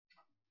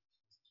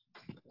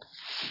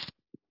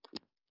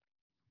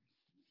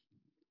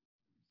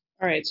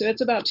All right, so it's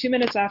about 2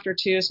 minutes after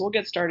 2, so we'll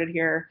get started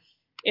here.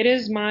 It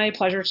is my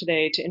pleasure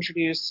today to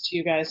introduce to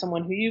you guys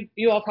someone who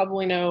you all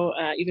probably know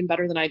even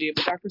better than I do,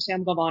 but Dr.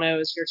 Sam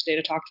Galvano is here today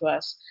to talk to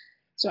us.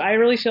 So I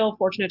really feel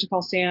fortunate to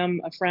call Sam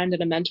a friend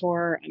and a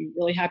mentor. I'm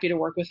really happy to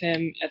work with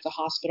him at the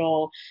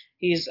hospital.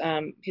 He's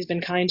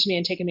been kind to me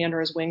and taken me under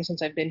his wing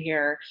since I've been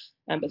here.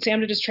 But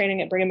Sam did his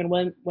training at Brigham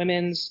and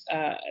Women's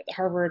at the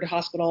Harvard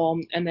Hospital,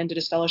 and then did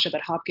his fellowship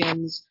at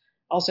Hopkins.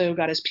 Also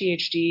got his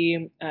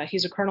PhD.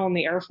 He's a colonel in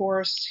the Air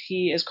Force.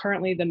 He is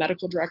currently the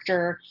medical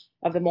director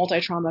of the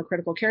multi-trauma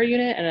critical care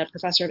unit and a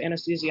professor of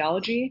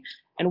anesthesiology.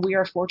 And we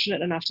are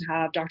fortunate enough to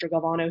have Dr.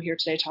 Galvano here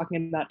today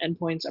talking about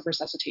endpoints of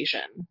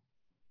resuscitation.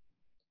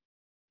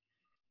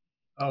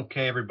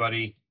 Okay,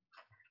 everybody.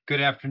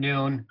 Good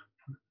afternoon.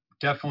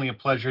 Definitely a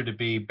pleasure to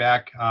be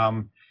back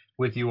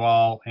with you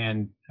all.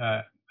 And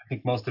I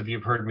think most of you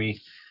have heard me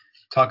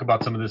talk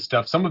about some of this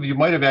stuff. Some of you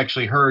might have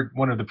actually heard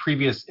one of the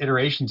previous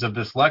iterations of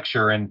this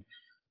lecture, and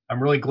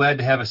I'm really glad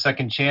to have a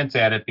second chance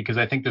at it because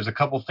I think there's a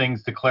couple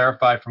things to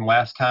clarify from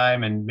last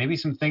time and maybe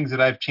some things that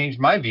I've changed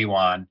my view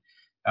on.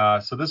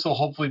 So this will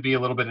hopefully be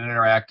a little bit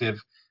interactive.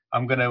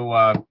 I'm going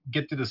to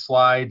get through the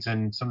slides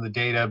and some of the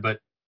data, but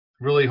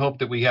really hope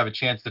that we have a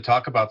chance to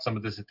talk about some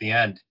of this at the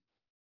end.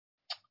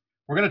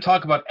 We're going to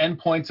talk about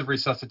endpoints of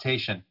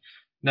resuscitation.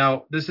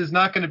 Now, this is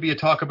not going to be a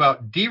talk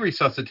about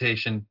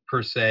de-resuscitation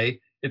per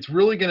se. It's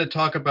really going to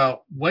talk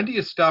about when do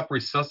you stop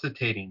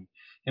resuscitating?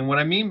 And what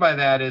I mean by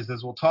that is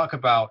we'll talk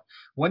about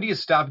when do you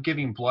stop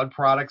giving blood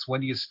products?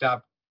 When do you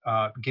stop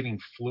giving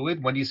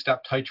fluid? When do you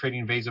stop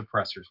titrating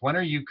vasopressors? When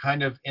are you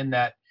kind of in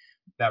that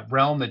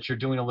realm that you're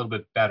doing a little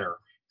bit better,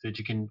 so that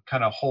you can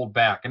kind of hold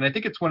back? And I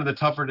think it's one of the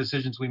tougher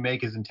decisions we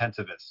make as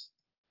intensivists.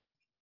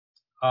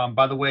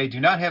 By the way, do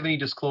not have any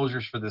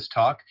disclosures for this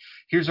talk.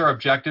 Here's our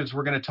objectives.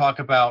 We're going to talk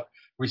about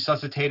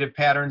resuscitative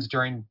patterns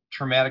during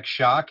traumatic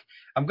shock.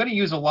 I'm going to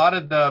use a lot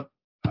of the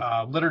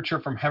literature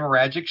from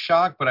hemorrhagic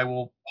shock, but I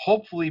will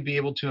hopefully be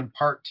able to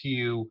impart to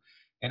you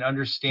an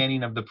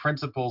understanding of the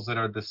principles that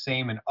are the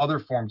same in other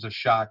forms of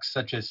shock,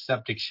 such as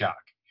septic shock.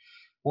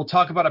 We'll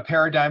talk about a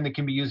paradigm that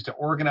can be used to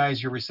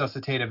organize your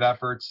resuscitative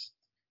efforts.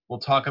 We'll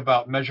talk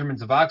about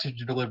measurements of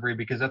oxygen delivery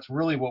because that's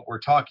really what we're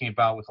talking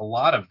about with a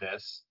lot of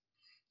this.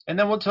 And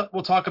then we'll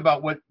talk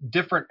about what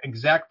different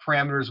exact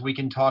parameters we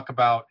can talk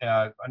about,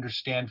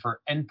 understand for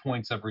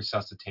endpoints of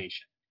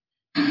resuscitation.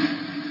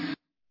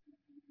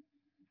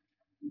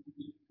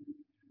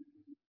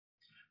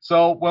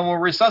 So when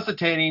we're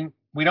resuscitating,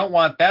 we don't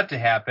want that to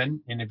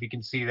happen. And if you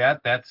can see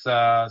that, that's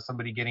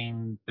somebody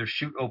getting their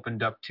chute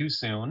opened up too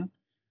soon.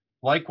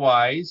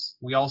 Likewise,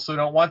 we also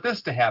don't want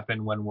this to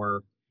happen when we're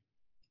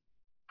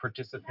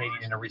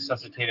participating in a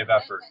resuscitative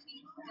effort.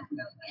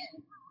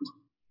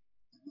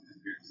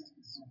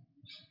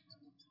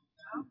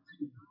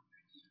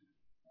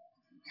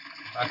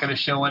 Not going to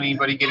show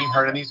anybody getting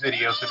hurt in these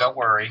videos, so don't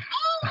worry.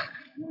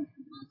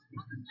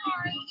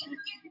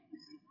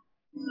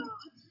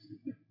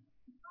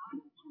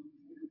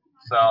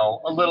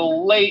 So a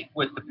little late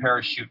with the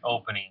parachute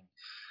opening.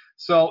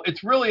 So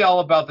it's really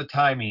all about the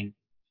timing.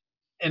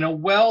 In a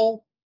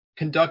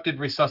well-conducted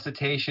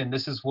resuscitation,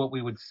 this is what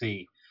we would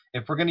see.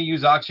 If we're going to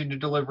use oxygen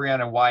delivery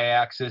on a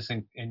y-axis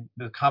and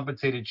the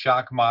compensated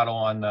shock model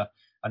on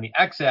the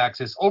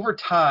x-axis, over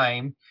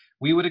time,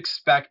 we would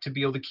expect to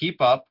be able to keep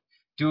up,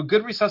 do a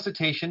good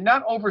resuscitation,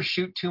 not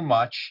overshoot too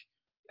much,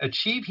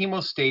 achieve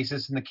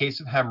hemostasis in the case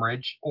of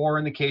hemorrhage, or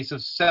in the case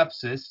of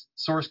sepsis,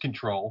 source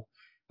control,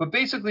 but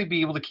basically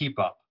be able to keep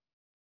up.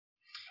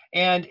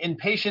 And in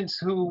patients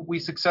who we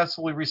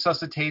successfully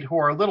resuscitate who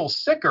are a little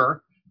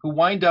sicker, who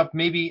wind up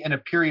maybe in a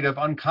period of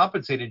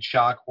uncompensated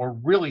shock or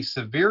really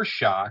severe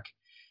shock,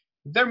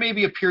 there may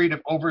be a period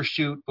of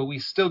overshoot, but we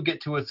still get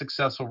to a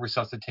successful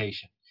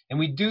resuscitation. And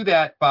we do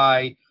that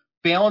by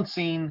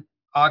balancing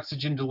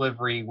oxygen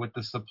delivery with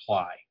the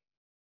supply.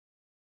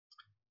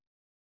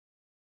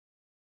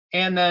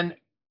 And then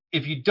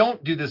if you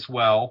don't do this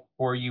well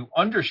or you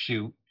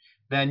undershoot,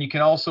 then you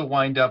can also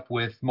wind up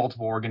with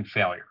multiple organ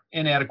failure,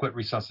 inadequate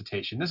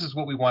resuscitation. This is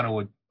what we want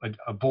to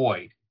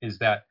avoid, is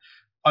that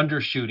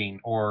undershooting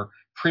or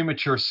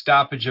premature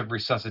stoppage of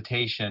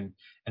resuscitation,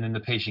 and then the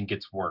patient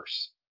gets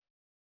worse.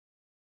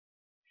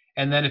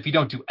 And then if you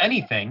don't do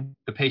anything,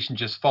 the patient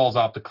just falls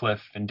off the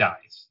cliff and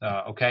dies.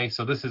 Okay,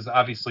 so this is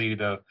obviously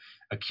the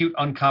acute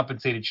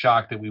uncompensated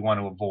shock that we want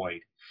to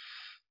avoid.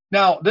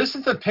 Now, this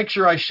is a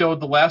picture I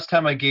showed the last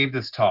time I gave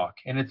this talk,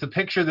 and it's a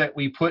picture that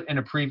we put in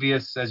a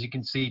previous, as you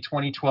can see,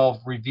 2012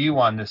 review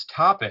on this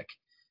topic.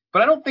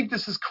 But I don't think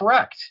this is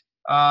correct.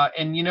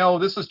 And, you know,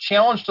 this was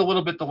challenged a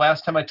little bit the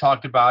last time I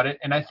talked about it,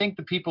 and I think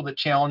the people that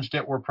challenged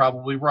it were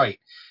probably right.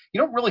 You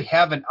don't really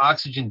have an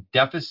oxygen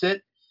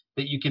deficit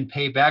that you can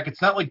pay back.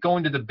 It's not like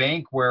going to the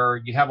bank where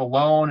you have a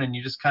loan and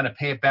you just kind of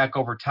pay it back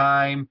over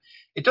time.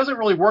 It doesn't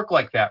really work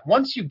like that.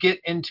 Once you get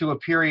into a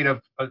period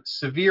of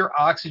severe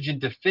oxygen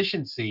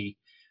deficiency,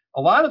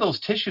 a lot of those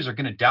tissues are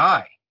going to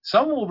die.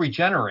 Some will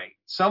regenerate.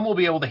 Some will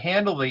be able to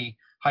handle the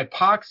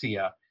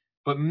hypoxia,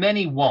 but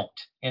many won't.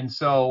 And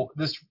so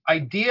this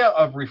idea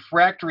of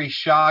refractory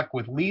shock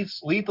with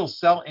lethal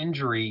cell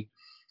injury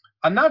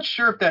I'm not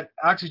sure if that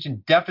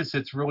oxygen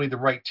deficit's really the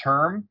right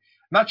term.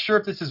 I'm not sure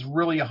if this is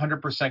really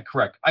 100%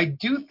 correct. I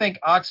do think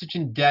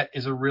oxygen debt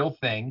is a real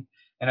thing,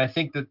 and I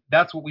think that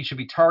that's what we should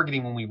be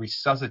targeting when we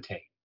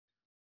resuscitate.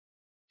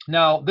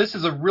 Now, this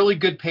is a really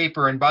good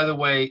paper, and by the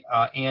way,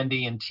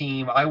 Andy and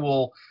team, I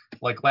will,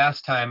 like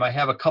last time, I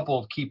have a couple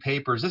of key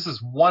papers. This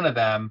is one of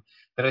them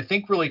that I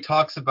think really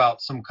talks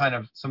about some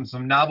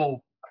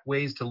novel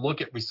ways to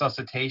look at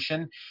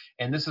resuscitation,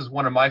 and this is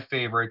one of my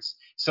favorites.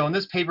 So in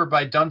this paper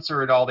by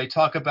Dunser et al., they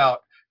talk about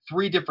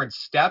 3 different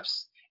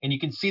steps, and you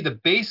can see the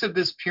base of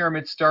this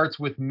pyramid starts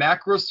with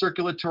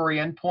macrocirculatory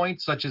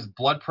endpoints such as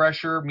blood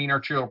pressure, mean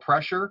arterial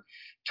pressure,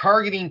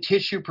 targeting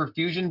tissue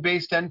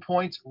perfusion-based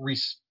endpoints,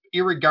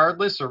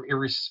 irregardless or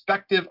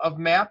irrespective of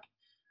MAP,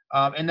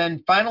 and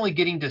then finally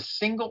getting to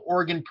single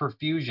organ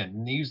perfusion.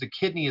 And they use the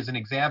kidney as an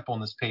example in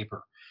this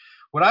paper.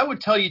 What I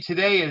would tell you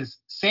today is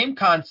same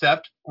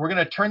concept. We're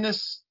going to turn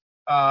this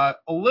a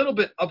little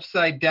bit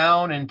upside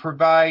down and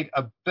provide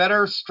a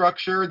better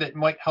structure that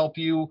might help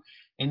you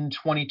in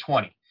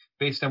 2020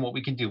 based on what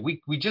we can do.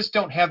 We just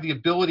don't have the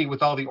ability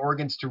with all the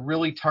organs to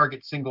really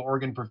target single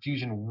organ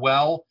perfusion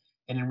well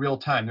and in real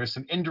time. There's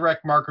some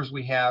indirect markers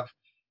we have,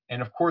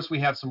 and of course we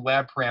have some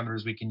lab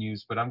parameters we can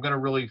use, but I'm going to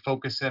really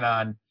focus in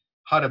on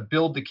how to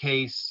build the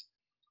case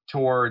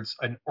towards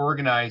an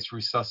organized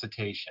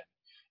resuscitation.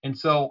 And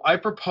so I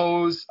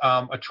propose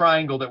a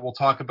triangle that we'll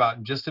talk about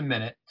in just a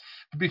minute.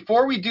 But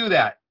before we do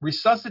that,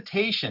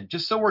 resuscitation,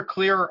 just so we're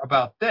clear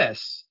about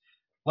this,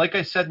 like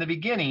I said in the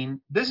beginning,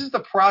 this is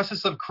the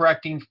process of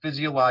correcting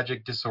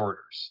physiologic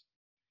disorders.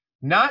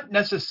 Not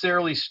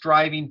necessarily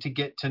striving to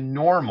get to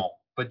normal,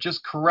 but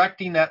just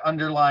correcting that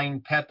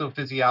underlying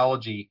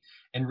pathophysiology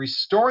and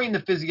restoring the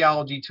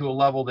physiology to a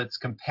level that's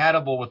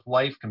compatible with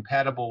life,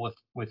 compatible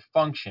with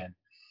function.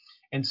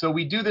 And so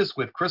we do this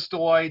with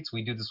crystalloids,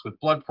 we do this with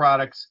blood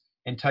products,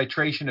 and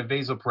titration of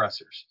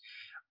vasopressors.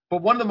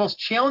 But one of the most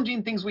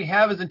challenging things we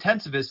have as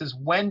intensivists is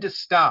when to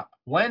stop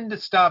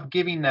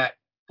giving that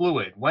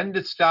fluid, when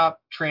to stop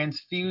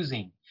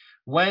transfusing,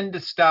 when to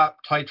stop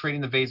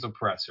titrating the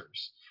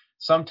vasopressors.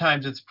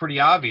 Sometimes it's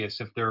pretty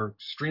obvious if they're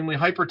extremely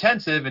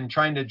hypertensive and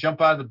trying to jump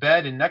out of the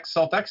bed and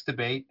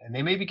self-extubate, and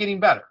they may be getting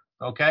better,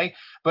 okay?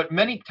 But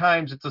many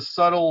times it's a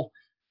subtle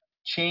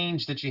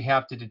change that you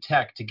have to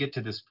detect to get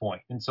to this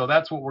point. And so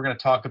that's what we're going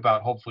to talk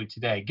about hopefully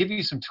today. Give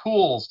you some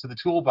tools to the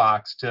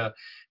toolbox to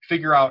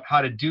figure out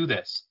how to do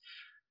this.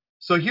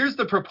 So here's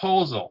the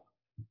proposal.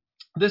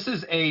 This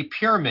is a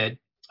pyramid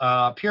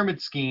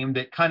scheme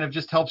that kind of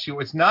just helps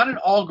you. It's not an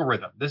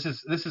algorithm. This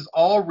is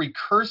all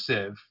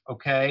recursive,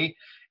 okay?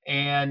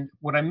 And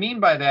what I mean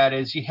by that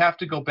is you have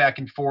to go back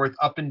and forth,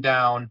 up and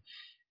down.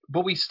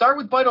 But we start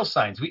with vital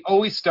signs. We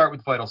always start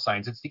with vital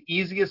signs. It's the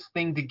easiest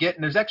thing to get.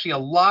 And there's actually a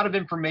lot of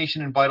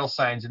information in vital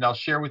signs. And I'll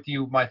share with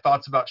you my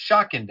thoughts about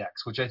shock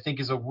index, which I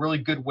think is a really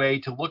good way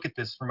to look at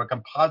this from a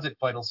composite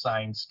vital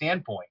sign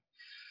standpoint.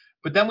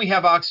 But then we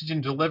have oxygen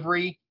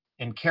delivery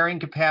and carrying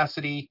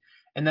capacity.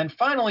 And then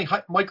finally,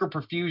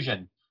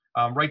 microperfusion,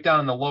 right down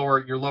in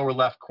your lower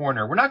left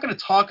corner. We're not going to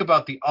talk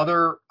about the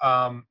other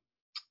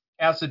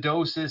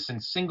acidosis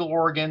and single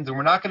organs, and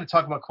we're not going to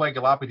talk about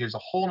coagulopathy. There's a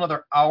whole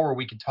other hour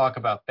we could talk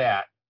about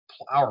that,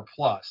 hour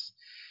plus.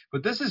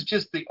 But this is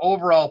just the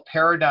overall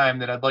paradigm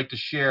that I'd like to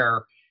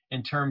share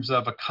in terms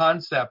of a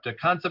concept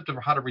of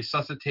how to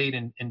resuscitate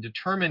and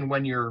determine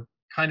when you're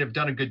kind of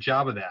done a good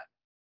job of that.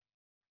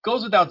 It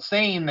goes without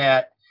saying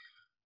that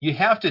you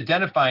have to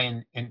identify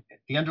in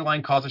the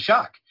underlying cause of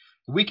shock.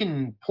 We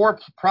can pour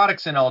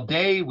products in all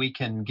day, we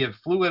can give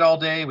fluid all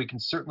day, we can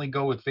certainly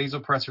go with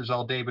vasopressors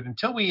all day, but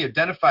until we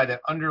identify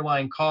that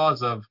underlying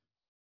cause of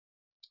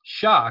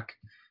shock,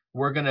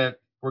 we're gonna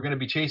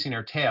be chasing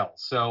our tail.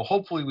 So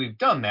hopefully we've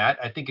done that.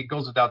 I think it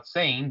goes without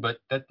saying, but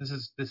that this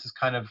is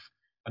kind of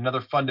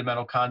another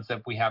fundamental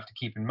concept we have to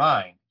keep in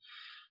mind.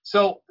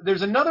 So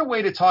there's another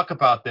way to talk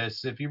about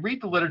this. If you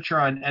read the literature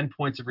on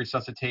endpoints of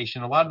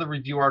resuscitation, a lot of the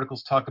review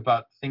articles talk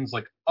about things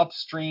like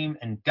upstream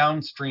and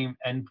downstream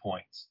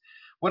endpoints.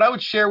 What I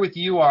would share with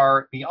you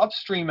are the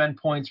upstream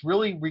endpoints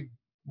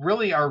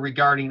really are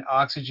regarding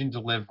oxygen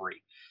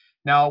delivery.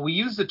 Now, we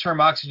use the term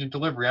oxygen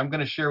delivery. I'm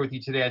going to share with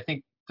you today, I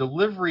think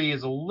delivery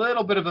is a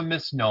little bit of a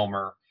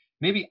misnomer.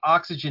 Maybe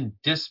oxygen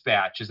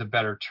dispatch is a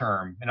better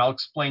term, and I'll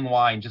explain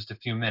why in just a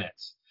few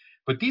minutes.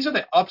 But these are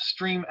the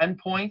upstream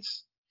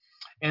endpoints.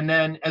 And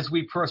then as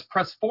we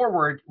press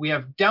forward, we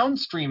have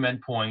downstream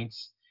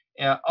endpoints,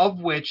 of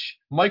which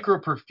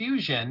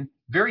microperfusion,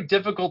 very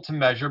difficult to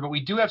measure, but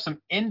we do have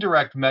some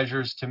indirect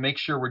measures to make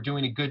sure we're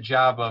doing a good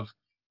job of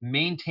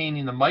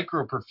maintaining the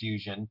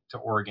microperfusion to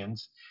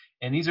organs.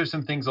 And these are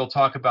some things I'll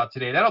talk about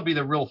today. That'll be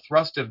the real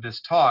thrust of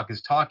this talk,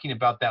 is talking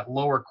about that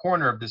lower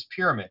corner of this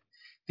pyramid.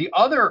 The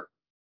other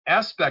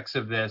aspects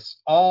of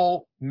this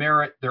all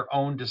merit their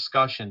own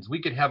discussions.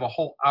 We could have a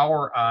whole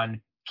hour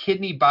on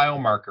kidney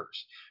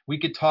biomarkers. We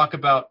could talk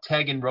about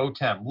TEG and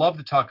ROTEM. Love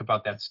to talk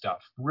about that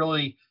stuff.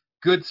 Really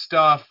good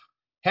stuff.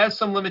 Has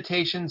some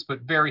limitations,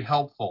 but very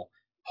helpful.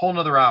 Whole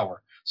nother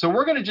hour. So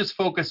we're going to just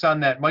focus on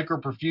that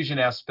microperfusion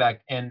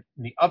aspect and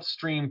the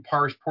upstream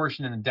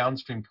portion and the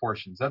downstream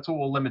portions. That's what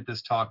we'll limit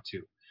this talk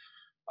to.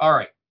 All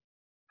right.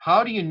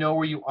 How do you know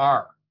where you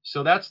are?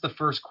 So that's the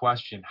first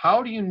question.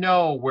 How do you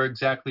know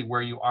exactly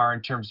where you are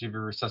in terms of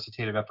your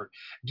resuscitative effort?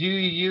 Do you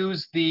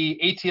use the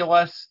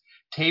ATLS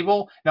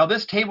table? Now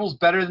this table is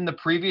better than the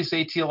previous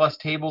ATLS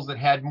tables that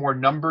had more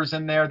numbers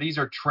in there. These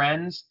are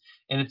trends,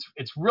 and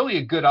it's really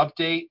a good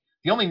update.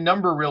 The only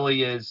number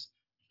really is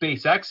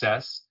base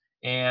excess,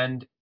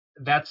 and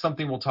that's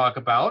something we'll talk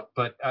about.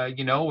 But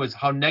is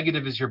how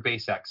negative is your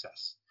base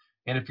excess?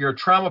 And if you're a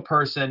trauma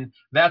person,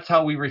 that's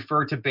how we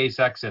refer to base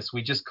excess.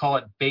 We just call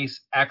it base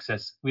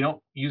excess. We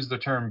don't use the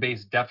term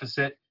base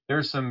deficit.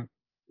 There's some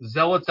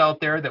zealots out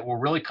there that will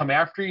really come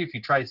after you if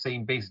you try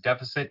saying base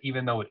deficit,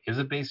 even though it is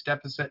a base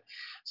deficit.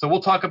 So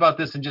we'll talk about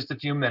this in just a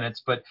few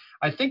minutes. But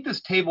I think this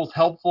table is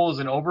helpful as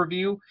an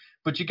overview.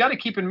 But you got to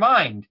keep in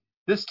mind,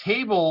 this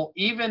table,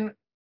 even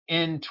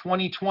in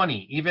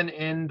 2020, even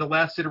in the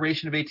last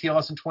iteration of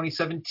ATLS in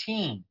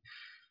 2017,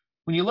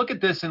 when you look at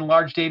this in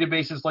large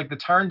databases like the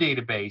TARN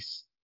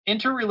database,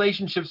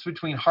 interrelationships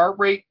between heart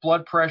rate,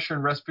 blood pressure,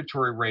 and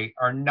respiratory rate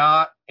are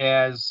not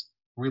as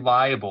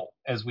reliable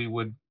as we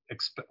would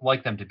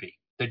like them to be.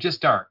 They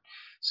just aren't.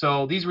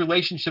 So these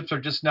relationships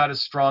are just not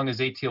as strong as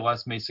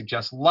ATLS may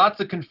suggest. Lots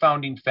of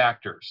confounding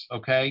factors,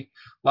 okay?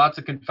 Lots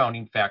of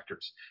confounding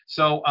factors.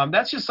 So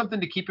that's just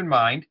something to keep in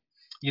mind.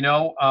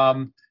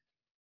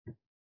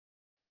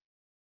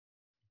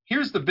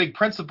 Here's the big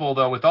principle,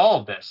 though, with all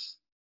of this.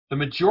 The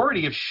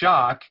majority of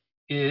shock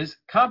is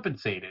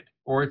compensated,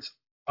 or it's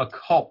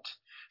occult.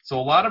 So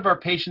a lot of our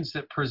patients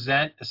that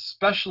present,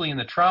 especially in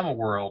the trauma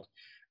world,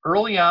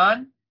 early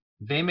on,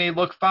 they may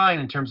look fine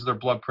in terms of their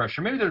blood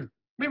pressure. Maybe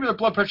their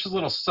blood pressure is a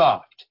little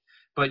soft,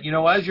 but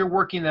as you're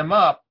working them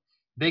up,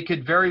 they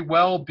could very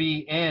well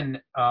be in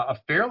a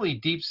fairly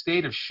deep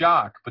state of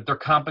shock, but they're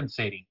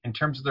compensating in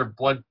terms of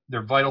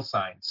their vital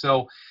signs.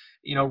 So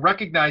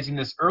recognizing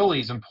this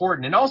early is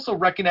important, and also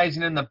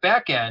recognizing in the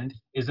back end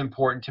is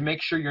important to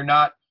make sure you're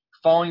not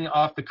falling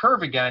off the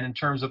curve again in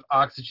terms of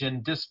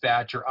oxygen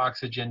dispatch or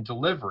oxygen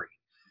delivery.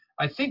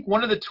 I think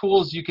one of the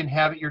tools you can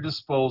have at your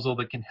disposal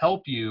that can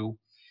help you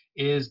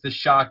is the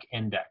shock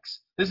index.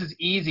 This is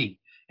easy,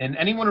 and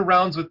anyone who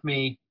rounds with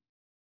me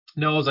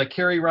knows I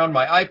carry around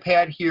my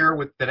iPad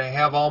here that I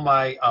have all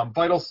my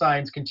vital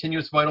signs,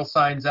 continuous vital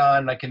signs on,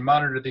 and I can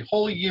monitor the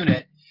whole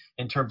unit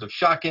in terms of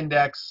shock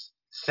index,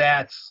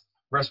 SATs,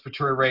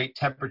 respiratory rate,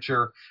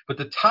 temperature, but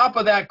the top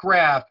of that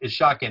graph is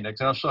shock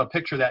index, and I'll show a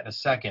picture of that in a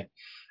second.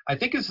 I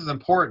think this is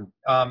important,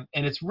 and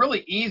it's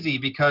really easy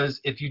because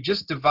if you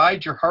just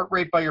divide your heart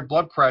rate by your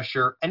blood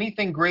pressure,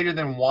 anything greater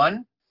than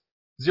 1,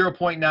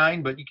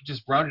 0.9, but you can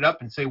just round it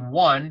up and say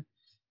 1,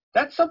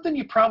 that's something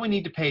you probably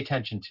need to pay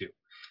attention to.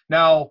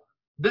 Now,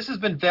 this has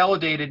been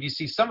validated. You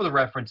see some of the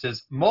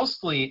references,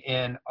 mostly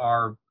in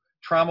our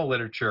trauma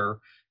literature,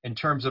 in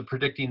terms of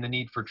predicting the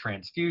need for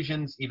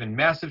transfusions, even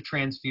massive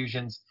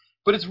transfusions.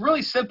 But it's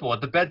really simple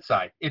at the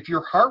bedside. If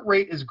your heart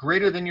rate is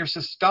greater than your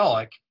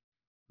systolic,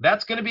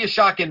 that's going to be a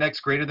shock index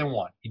greater than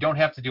 1. You don't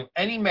have to do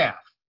any math.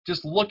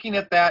 Just looking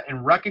at that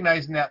and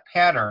recognizing that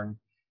pattern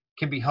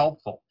can be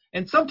helpful.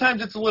 And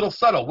sometimes it's a little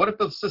subtle. What if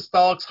the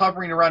systolic's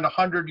hovering around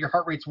 100, your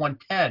heart rate's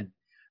 110?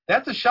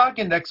 That's a shock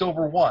index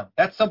over 1.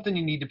 That's something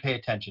you need to pay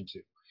attention to.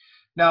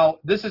 Now,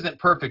 this isn't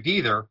perfect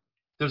either.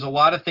 There's a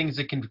lot of things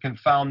that can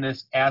confound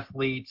this.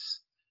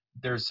 Athletes,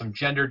 there's some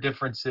gender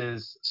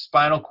differences.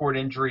 Spinal cord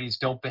injuries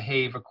don't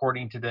behave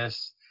according to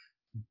this.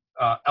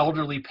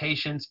 Elderly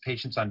patients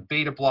on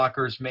beta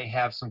blockers may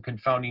have some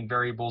confounding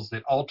variables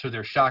that alter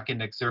their shock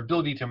index, their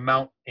ability to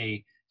mount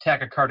a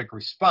tachycardic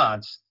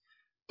response.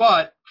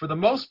 But for the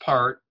most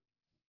part,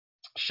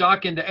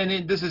 shock index,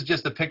 and this is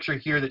just a picture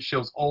here that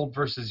shows old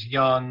versus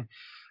young.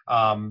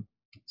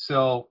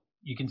 So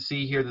you can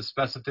see here the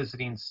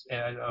specificity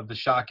of the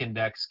shock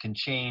index can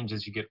change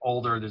as you get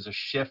older. There's a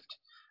shift.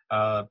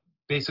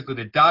 Basically,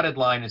 the dotted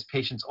line is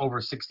patients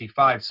over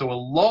 65. So a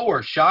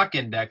lower shock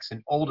index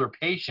in older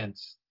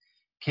patients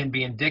can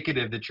be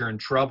indicative that you're in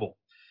trouble.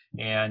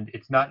 And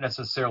it's not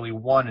necessarily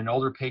 1. In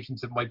older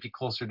patients, it might be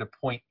closer to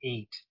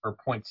 0.8 or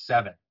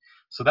 0.7.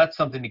 So that's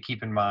something to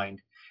keep in mind.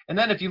 And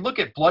then if you look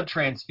at blood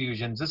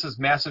transfusions, this is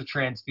massive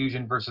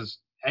transfusion versus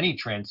any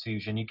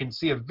transfusion. You can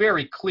see a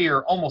very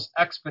clear, almost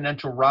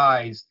exponential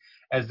rise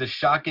as the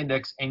shock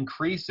index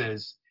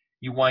increases.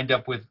 You wind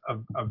up with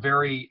a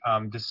very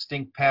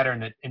distinct pattern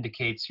that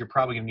indicates you're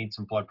probably going to need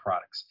some blood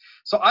products.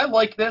 So I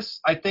like this.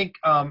 I think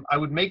I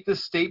would make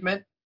this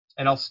statement,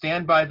 and I'll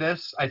stand by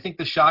this. I think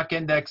the shock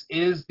index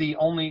is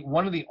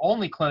one of the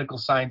only clinical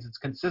signs that's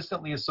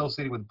consistently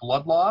associated with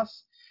blood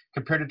loss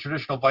compared to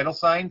traditional vital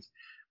signs.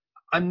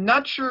 I'm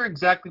not sure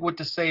exactly what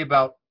to say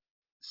about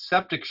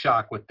septic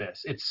shock with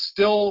this. It's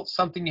still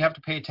something you have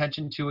to pay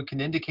attention to. It can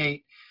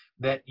indicate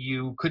that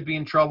you could be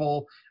in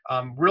trouble.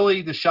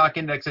 Really, the shock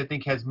index, I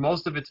think, has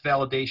most of its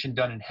validation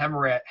done in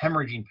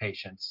hemorrhaging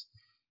patients.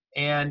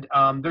 And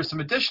there's some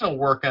additional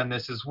work on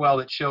this as well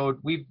that showed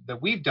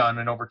we've done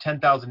in over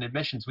 10,000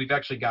 admissions. We've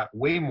actually got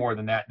way more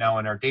than that now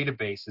in our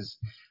databases.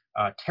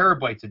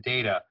 terabytes of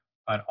data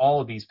on all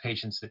of these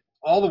patients,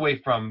 all the way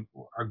from,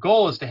 our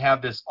goal is to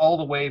have this all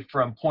the way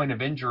from point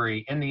of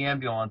injury in the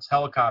ambulance,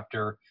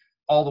 helicopter,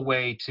 all the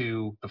way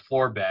to the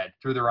floor bed,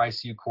 through their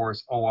ICU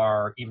course,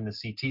 OR, even the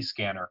CT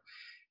scanner.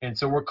 And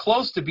so we're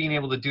close to being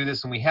able to do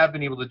this, and we have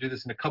been able to do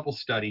this in a couple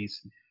studies.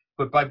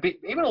 But by being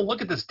able to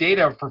look at this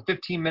data for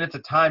 15 minutes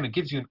at a time, it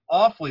gives you an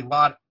awfully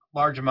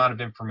large amount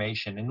of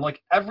information. And like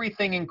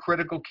everything in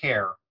critical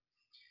care,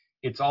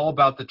 it's all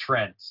about the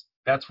trends.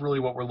 That's really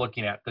what we're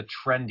looking at, the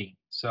trending.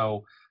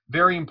 So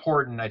very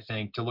important, I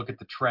think, to look at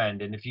the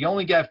trend. And if you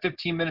only get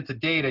 15 minutes of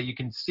data, you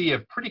can see a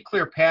pretty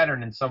clear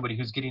pattern in somebody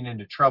who's getting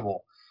into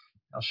trouble.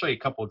 I'll show you a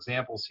couple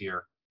examples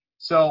here.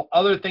 So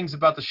other things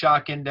about the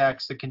shock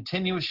index, the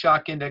continuous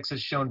shock index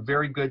has shown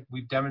very good.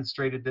 We've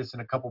demonstrated this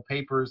in a couple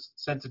papers,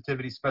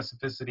 sensitivity,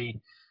 specificity,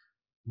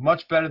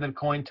 much better than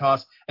coin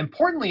toss.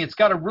 Importantly, it's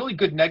got a really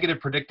good negative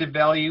predictive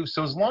value.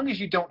 So as long as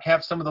you don't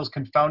have some of those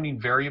confounding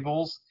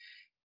variables,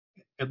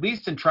 at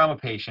least in trauma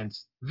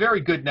patients, very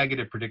good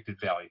negative predictive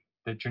value,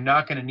 that you're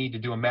not going to need to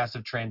do a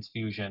massive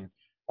transfusion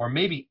or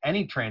maybe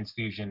any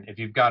transfusion if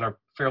you've got a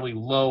fairly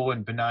low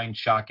and benign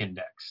shock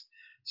index.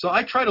 So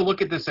I try to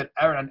look at this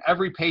on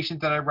every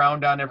patient that I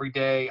round on every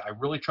day. I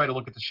really try to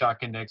look at the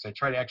shock index. I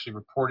try to actually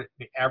report it,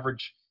 the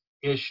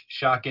average-ish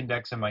shock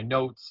index in my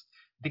notes.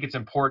 I think it's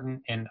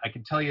important, and I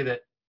can tell you that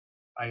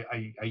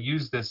I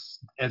use this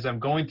as I'm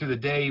going through the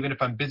day. Even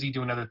if I'm busy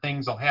doing other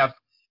things, I'll have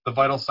the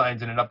vital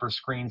signs in an upper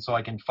screen so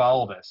I can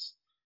follow this,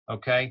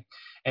 okay?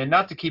 And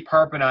not to keep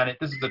harping on it,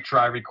 this is a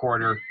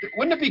tri-recorder.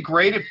 Wouldn't it be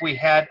great if we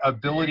had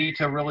ability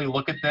to really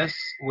look at this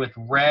with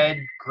red,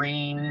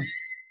 green,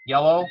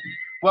 yellow?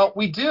 Well,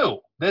 we do.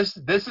 This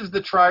is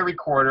the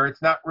tri-recorder.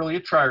 It's not really a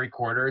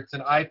tri-recorder. It's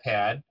an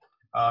iPad.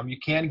 You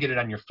can get it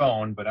on your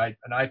phone, but an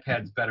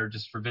iPad's better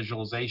just for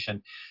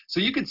visualization. So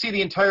you can see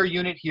the entire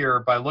unit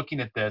here by looking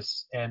at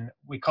this, and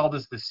we call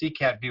this the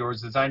CCAT viewer.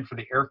 It's designed for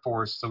the Air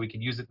Force, so we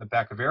can use it in the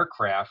back of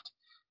aircraft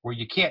where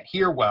you can't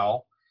hear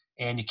well,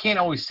 and you can't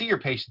always see your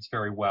patients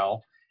very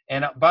well.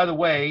 And by the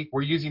way,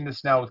 we're using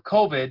this now with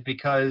COVID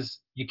because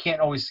you can't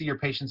always see your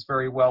patients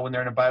very well when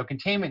they're in a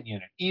biocontainment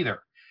unit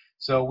either.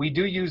 So we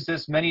do use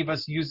this. Many of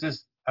us use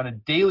this on a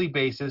daily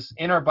basis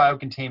in our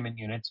biocontainment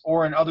units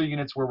or in other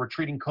units where we're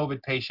treating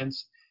COVID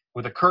patients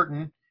with a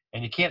curtain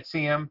and you can't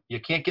see them.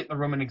 You can't get in the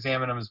room and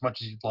examine them as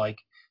much as you'd like.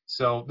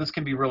 So this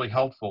can be really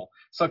helpful.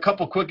 So a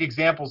couple quick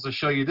examples to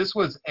show you. This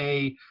was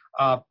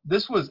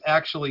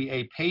actually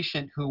a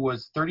patient who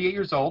was 38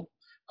 years old,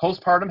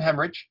 postpartum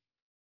hemorrhage.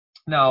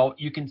 Now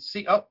you can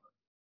see, oh,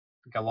 I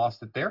think I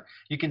lost it there.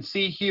 You can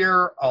see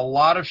here a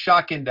lot of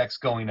shock index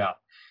going up.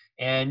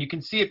 And you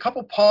can see a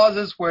couple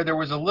pauses where there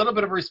was a little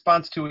bit of a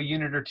response to a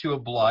unit or two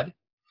of blood.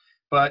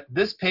 But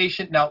this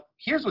patient, now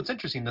here's what's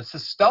interesting. The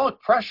systolic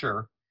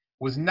pressure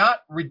was not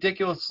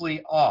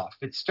ridiculously off.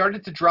 It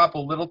started to drop a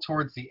little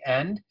towards the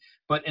end,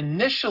 but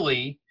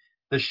initially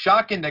the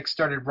shock index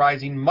started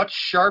rising much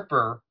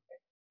sharper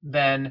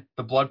than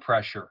the blood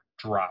pressure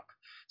drop.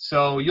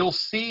 So you'll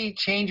see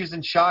changes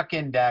in shock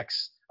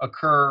index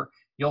occur.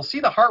 You'll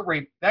see the heart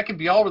rate, that can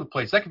be all over the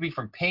place. That could be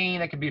from pain,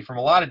 that could be from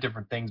a lot of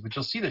different things, but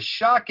you'll see the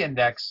shock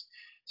index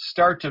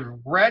start to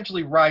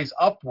gradually rise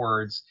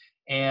upwards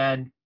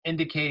and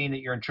indicating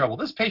that you're in trouble.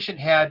 This patient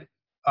had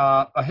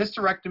a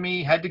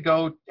hysterectomy, had to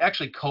go,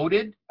 actually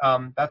coded.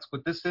 That's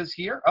what this is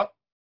here. Oh,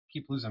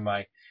 keep losing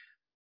my,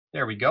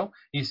 there we go.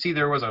 You see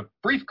there was a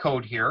brief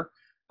code here.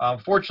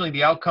 Fortunately,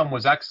 the outcome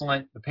was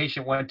excellent. The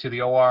patient went to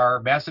the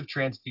OR, massive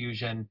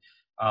transfusion.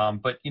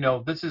 But, you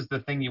know, this is the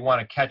thing you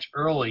want to catch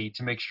early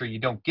to make sure you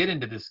don't get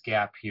into this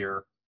gap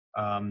here.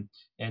 And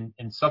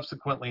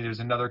subsequently, there's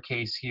another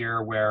case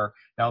here where,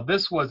 now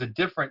this was a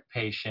different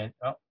patient.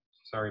 Oh,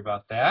 sorry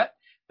about that.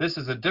 This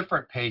is a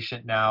different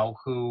patient now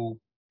who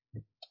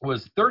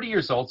was 30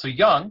 years old, so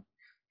young,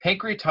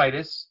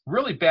 pancreatitis,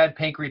 really bad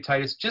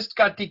pancreatitis, just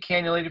got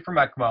decannulated from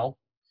ECMO.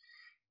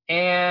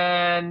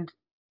 And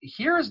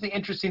here's the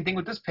interesting thing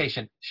with this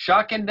patient.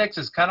 Shock index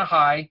is kind of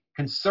high,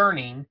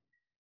 concerning.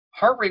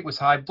 Heart rate was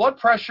high, blood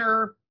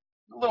pressure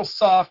a little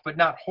soft but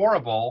not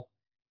horrible,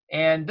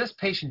 and this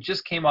patient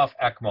just came off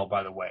ECMO,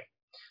 by the way.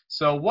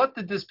 So what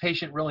did this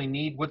patient really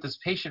need? What this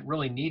patient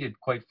really needed,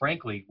 quite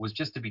frankly, was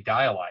just to be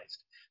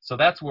dialyzed. So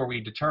that's where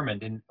we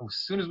determined, and as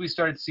soon as we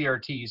started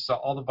CRT, you saw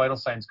all the vital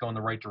signs go in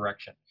the right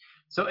direction.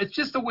 So it's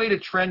just a way to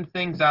trend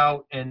things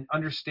out and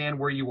understand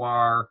where you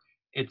are.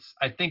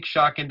 I think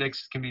shock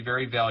index can be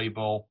very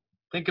valuable.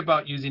 Think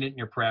about using it in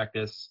your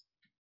practice.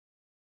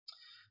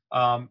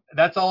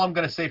 That's all I'm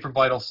going to say for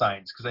vital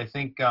signs, because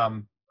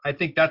I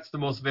think that's the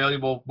most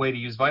valuable way to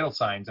use vital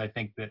signs. I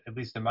think that, at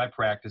least in my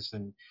practice,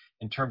 and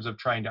in terms of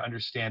trying to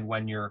understand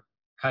when you're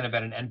kind of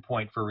at an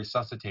endpoint for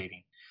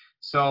resuscitating.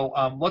 So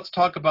let's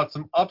talk about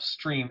some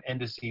upstream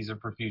indices of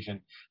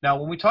perfusion. Now,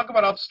 when we talk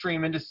about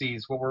upstream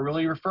indices, what we're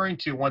really referring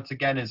to, once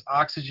again, is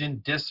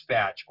oxygen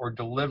dispatch or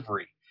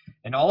delivery.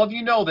 And all of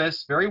you know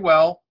this very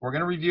well. We're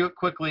going to review it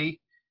quickly.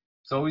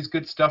 It's always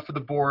good stuff for the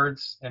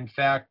boards. In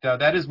fact,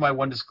 that is my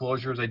one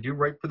disclosure, is I do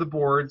write for the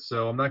board,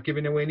 so I'm not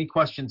giving away any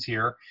questions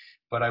here.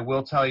 but I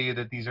will tell you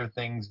that these are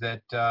things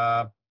that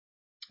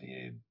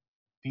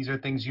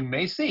you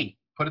may see,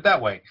 put it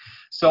that way.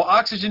 So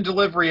oxygen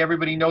delivery,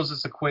 everybody knows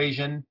this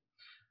equation.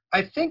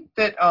 I think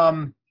that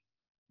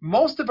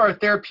most of our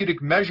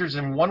therapeutic measures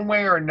in one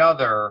way or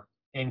another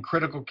in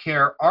critical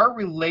care are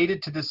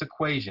related to this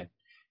equation.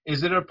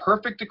 Is it a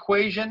perfect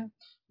equation?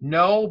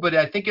 No, but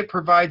I think it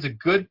provides a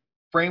good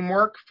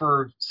framework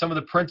for some of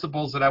the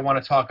principles that I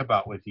want to talk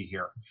about with you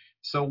here.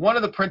 So one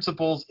of the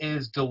principles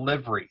is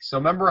delivery. So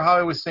remember how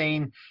I was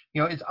saying,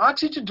 is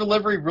oxygen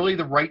delivery really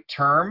the right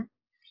term?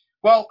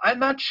 Well, I'm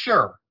not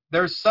sure.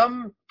 There's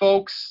some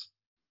folks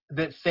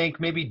that think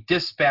maybe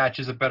dispatch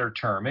is a better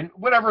term, and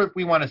whatever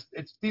we want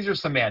to, these are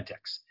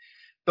semantics.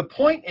 The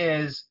point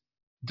is,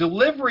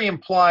 delivery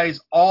implies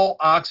all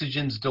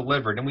oxygen's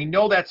delivered, and we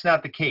know that's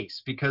not the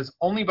case because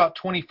only about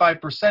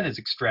 25% is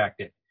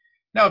extracted.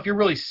 Now, if you're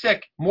really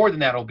sick, more than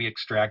that will be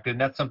extracted,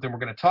 and that's something we're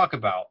going to talk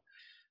about.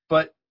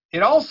 But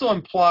it also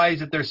implies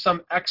that there's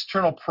some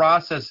external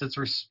process that's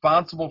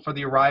responsible for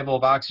the arrival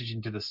of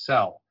oxygen to the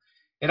cell.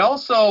 It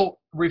also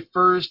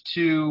refers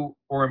to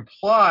or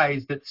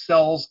implies that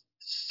cells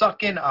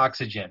suck in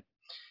oxygen.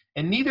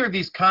 And neither of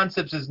these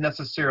concepts is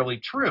necessarily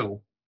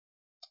true.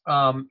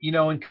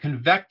 In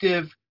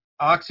convective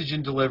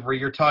oxygen delivery,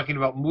 you're talking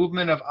about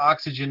movement of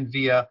oxygen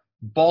via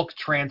bulk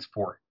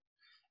transport.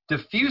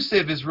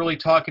 Diffusive is really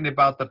talking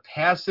about the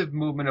passive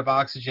movement of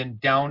oxygen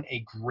down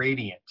a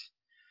gradient.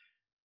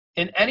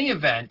 In any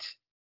event,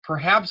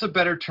 perhaps a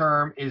better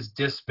term is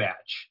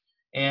dispatch.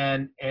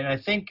 And I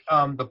think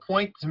the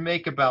point to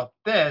make about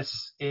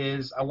this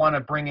is I want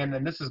to bring in,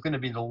 and this is going to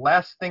be the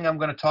last thing I'm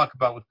going to talk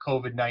about with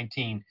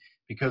COVID-19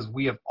 because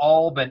we have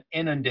all been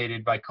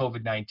inundated by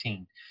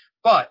COVID-19.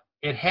 But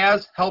it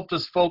has helped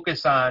us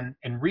focus on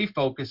and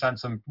refocus on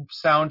some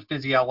sound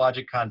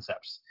physiologic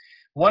concepts.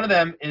 One of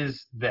them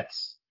is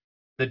this,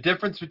 the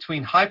difference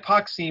between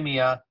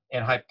hypoxemia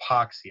and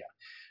hypoxia.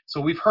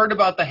 So we've heard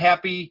about the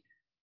happy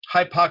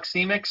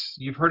hypoxemics.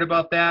 You've heard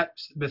about that.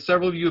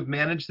 Several of you have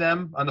managed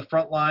them on the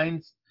front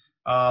lines.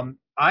 I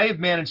have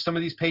managed some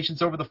of these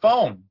patients over the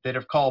phone that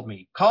have called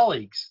me,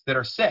 colleagues that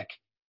are sick,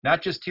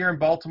 not just here in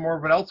Baltimore,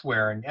 but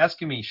elsewhere, and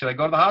asking me, should I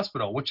go to the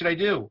hospital? What should I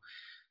do?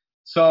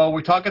 So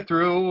we talk it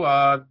through.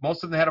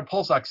 Most of them had a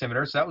pulse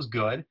oximeter, so that was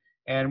good.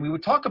 And we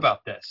would talk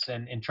about this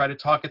and try to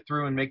talk it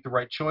through and make the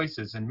right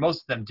choices. And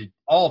most of them did,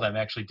 all of them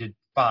actually did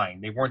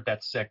fine. They weren't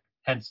that sick.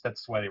 Hence,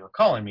 that's why they were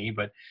calling me.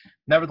 But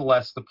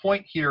nevertheless, the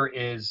point here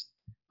is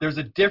there's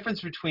a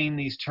difference between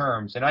these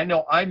terms. And I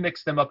know I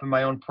mix them up in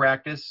my own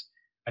practice.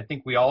 I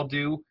think we all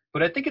do.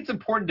 But I think it's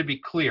important to be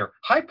clear.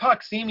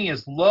 Hypoxemia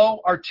is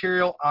low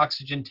arterial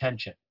oxygen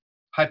tension.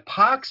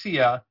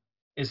 Hypoxia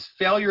is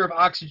failure of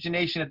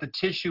oxygenation at the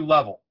tissue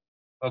level.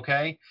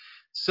 Okay?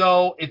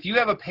 So if you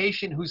have a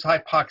patient who's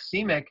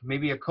hypoxemic,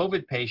 maybe a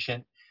COVID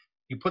patient,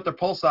 you put their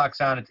pulse ox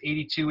on, it's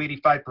 82,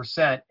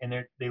 85%,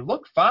 and they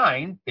look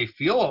fine. They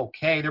feel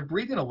okay. They're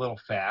breathing a little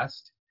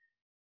fast.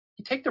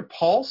 You take their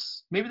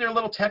pulse, maybe they're a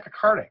little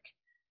tachycardic.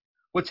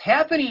 What's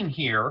happening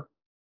here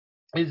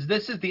is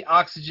this is the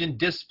oxygen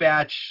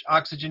dispatch,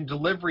 oxygen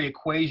delivery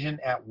equation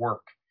at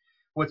work.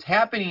 What's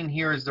happening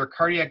here is their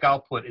cardiac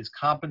output is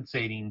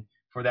compensating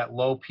for that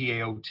low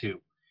PaO2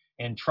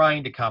 and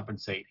trying to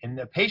compensate. And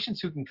the patients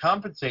who can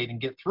compensate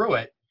and get through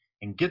it,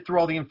 and get through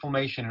all the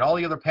inflammation and all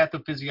the other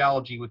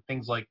pathophysiology with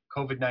things like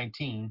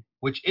COVID-19,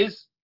 which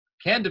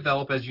can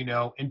develop, as you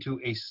know, into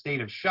a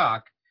state of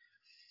shock,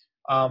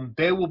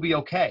 they will be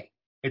okay.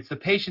 It's the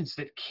patients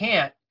that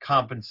can't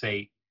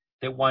compensate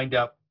that wind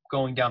up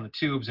going down the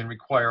tubes and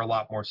require a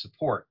lot more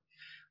support.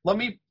 Let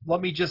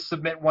me just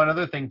submit one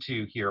other thing to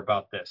you here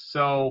about this.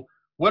 So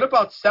what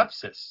about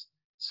sepsis?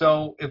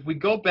 So if we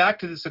go back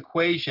to this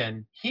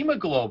equation,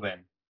 hemoglobin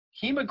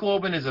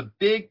is a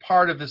big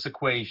part of this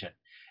equation.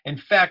 In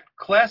fact,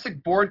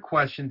 classic board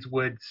questions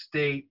would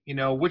state,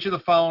 which of the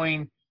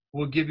following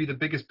will give you the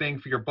biggest bang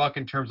for your buck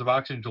in terms of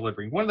oxygen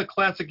delivery? One of the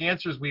classic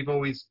answers we've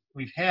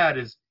had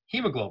is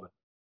hemoglobin.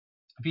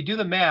 If you do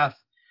the math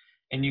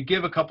and you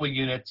give a couple of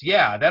units,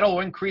 yeah,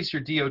 that'll increase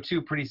your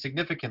DO2 pretty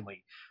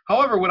significantly.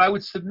 However, what I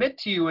would submit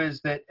to you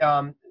is that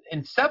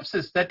in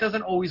sepsis, that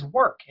doesn't always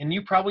work, and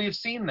you probably have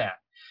seen that.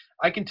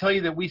 I can tell you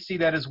that we see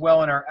that as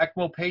well in our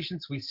ECMO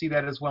patients. We see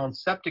that as well in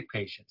septic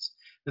patients.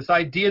 This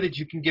idea that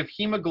you can give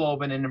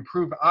hemoglobin and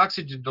improve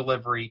oxygen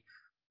delivery,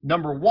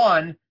 number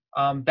one,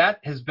 that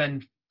has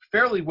been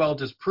fairly well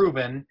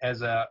disproven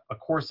as a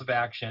course of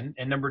action.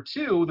 And number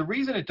two, the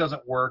reason it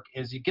doesn't work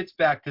is it gets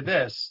back to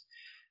this.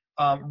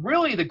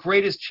 Really, the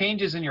greatest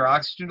changes in your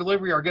oxygen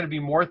delivery are going to be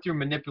more through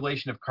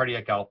manipulation of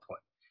cardiac output.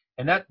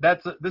 And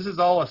this is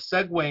all a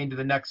segue into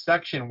the next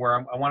section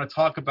where I want to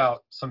talk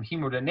about some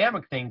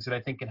hemodynamic things that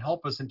I think can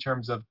help us in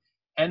terms of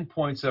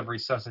endpoints of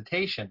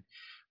resuscitation.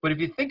 But if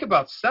you think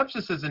about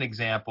sepsis as an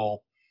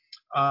example,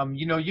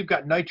 you've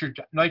got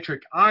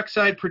nitric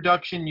oxide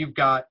production, you've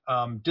got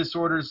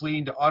disorders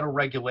leading to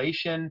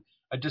autoregulation,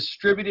 a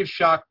distributive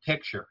shock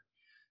picture.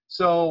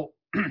 So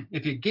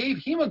if you gave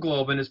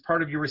hemoglobin as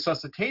part of your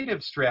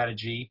resuscitative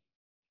strategy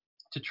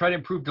to try to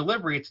improve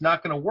delivery, it's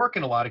not going to work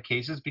in a lot of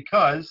cases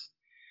because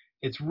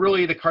It's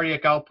really the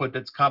cardiac output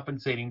that's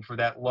compensating for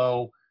that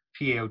low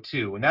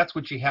PaO2. And that's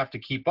what you have to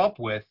keep up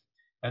with.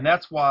 And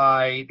that's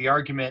why the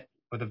argument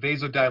with a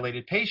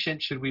vasodilated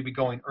patient, should we be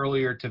going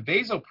earlier to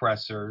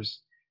vasopressors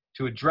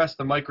to address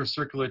the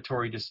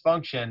microcirculatory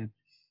dysfunction,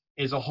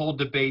 is a whole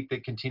debate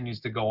that continues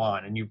to go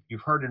on. And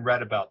you've heard and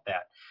read about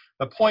that.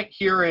 The point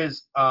here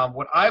is,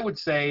 what I would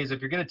say is, if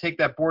you're going to take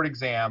that board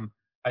exam,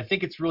 I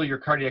think it's really your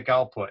cardiac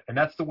output. And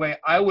that's the way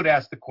I would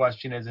ask the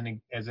question as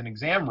an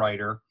exam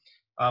writer,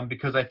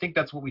 because I think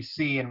that's what we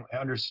see and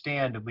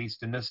understand, at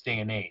least in this day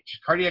and age.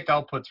 Cardiac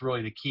output's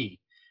really the key.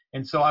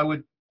 And so I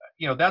would,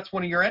 that's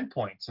one of your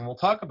endpoints, and we'll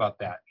talk about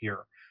that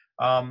here.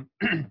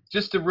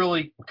 Just to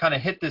really kind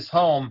of hit this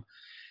home,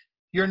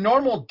 your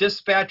normal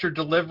dispatch or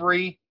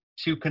delivery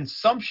to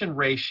consumption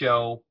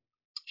ratio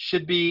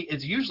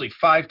is usually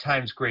 5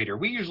 times greater.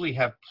 We usually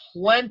have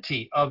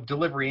plenty of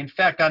delivery. In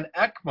fact, on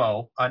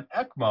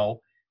ECMO,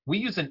 we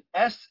use an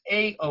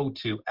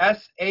SaO2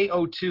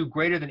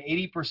 greater than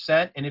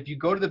 80%. And if you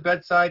go to the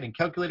bedside and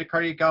calculate a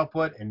cardiac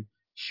output and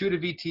shoot a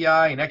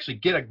VTI and actually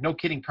get a, no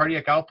kidding,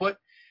 cardiac output,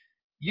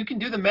 you can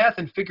do the math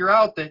and figure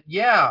out that,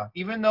 yeah,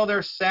 even though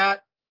their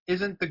SAT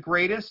isn't the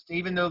greatest,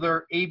 even though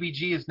their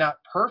ABG is not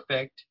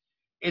perfect,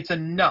 it's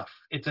enough.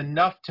 It's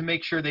enough to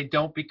make sure they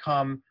don't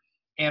become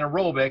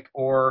anaerobic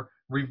or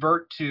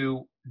revert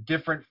to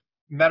different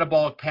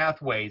metabolic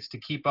pathways to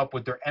keep up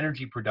with their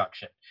energy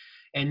production.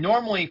 And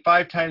normally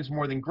 5 times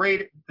more than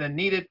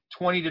needed,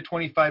 20 to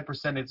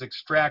 25% is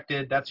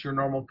extracted. That's your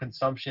normal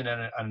consumption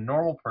on a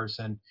normal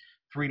person,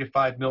 3 to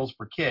 5 mils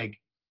per kg.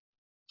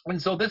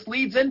 And so this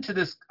leads into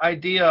this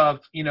idea of,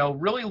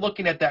 really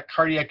looking at that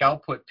cardiac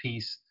output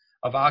piece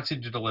of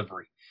oxygen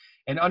delivery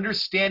and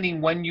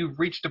understanding when you've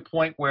reached a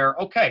point where,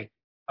 okay,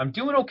 I'm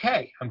doing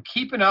okay. I'm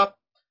keeping up.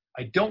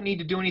 I don't need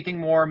to do anything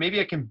more. Maybe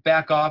I can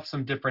back off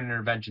some different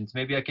interventions.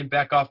 Maybe I can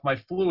back off my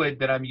fluid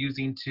that I'm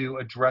using to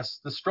address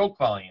the stroke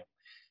volume.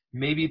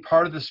 Maybe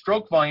part of the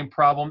stroke volume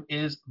problem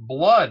is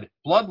blood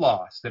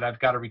loss that I've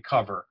got to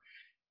recover.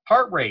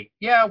 Heart rate,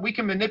 yeah, we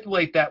can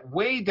manipulate that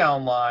way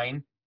down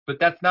line, but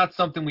that's not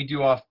something we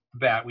do off the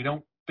bat. We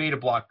don't beta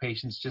block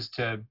patients just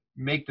to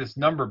make this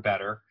number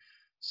better.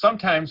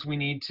 Sometimes we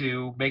need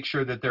to make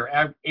sure that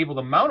they're able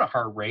to mount a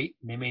heart rate.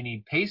 They may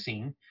need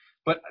pacing.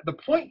 But the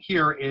point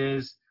here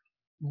is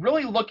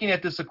really looking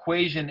at this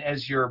equation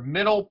as your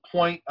middle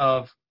point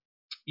of,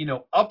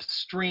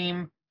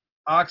 upstream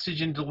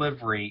oxygen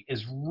delivery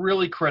is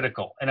really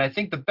critical. And I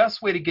think the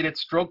best way to get at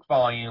stroke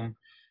volume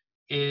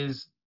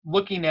is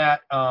looking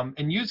at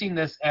and using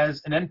this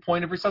as an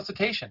endpoint of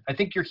resuscitation. I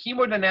think your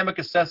hemodynamic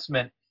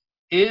assessment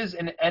is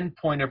an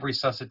endpoint of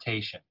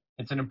resuscitation.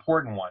 It's an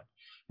important one.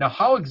 Now,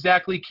 how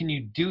exactly can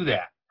you do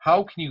that?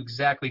 How can you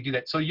exactly do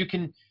that? So you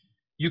can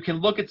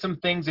look at some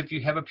things if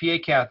you have a PA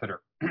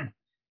catheter.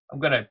 I'm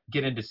going to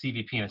get into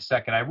CVP in a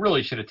second. I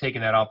really should have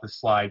taken that off the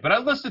slide, but I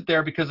list it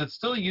there because it's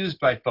still used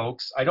by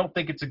folks. I don't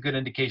think it's a good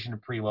indication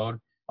of preload.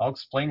 I'll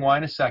explain why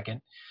in a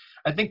second.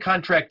 I think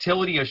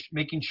contractility,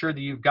 making sure that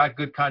you've got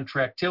good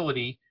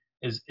contractility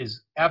is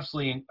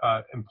absolutely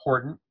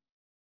important.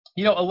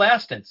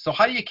 Elastance. So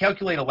how do you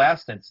calculate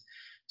elastance?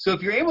 So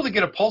if you're able to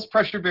get a pulse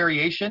pressure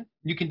variation,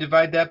 you can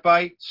divide that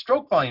by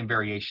stroke volume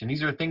variation.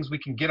 These are things we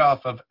can get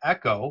off of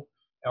echo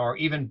or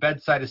even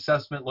bedside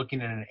assessment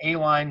looking at an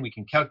A-line. We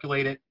can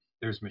calculate it.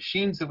 There's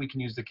machines that we can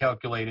use to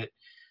calculate it.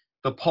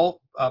 The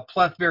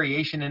Pleth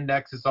variation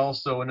index is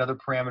also another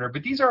parameter.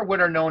 But these are what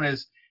are known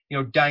as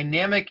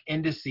dynamic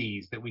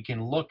indices that we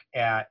can look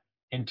at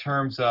in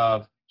terms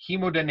of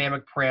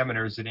hemodynamic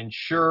parameters that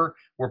ensure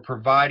we're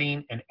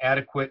providing an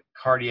adequate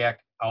cardiac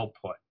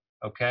output.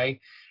 Okay,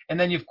 and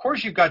then of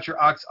course you've got your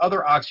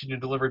other oxygen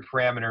delivery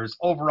parameters.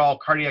 Overall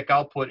cardiac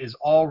output is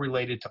all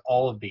related to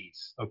all of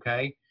these.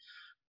 Okay,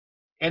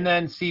 and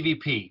then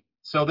CVP.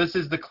 So this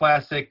is the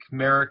classic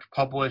Merrick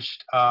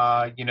published.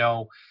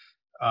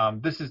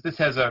 This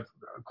has a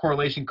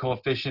correlation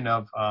coefficient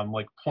of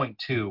like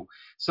 0.2.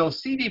 So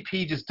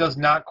CVP just does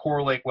not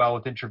correlate well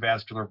with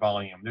intravascular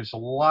volume. There's a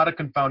lot of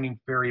confounding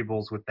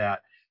variables with that.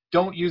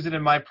 Don't use it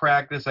in my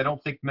practice. I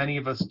don't think many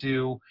of us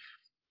do.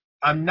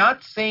 I'm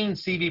not saying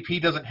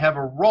CVP doesn't have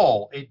a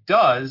role. It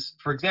does.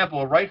 For example,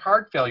 a right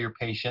heart failure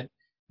patient,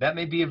 that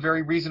may be a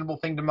very reasonable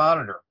thing to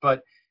monitor.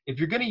 But if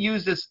you're going to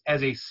use this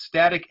as a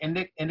static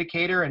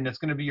indicator and it's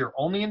going to be your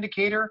only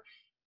indicator,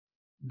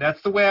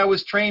 that's the way I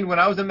was trained when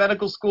I was in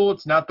medical school.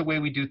 It's not the way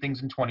we do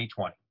things in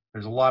 2020.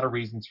 There's a lot of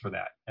reasons for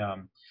that.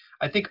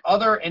 I think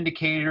other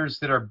indicators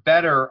that are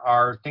better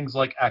are things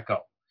like echo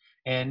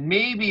and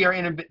maybe our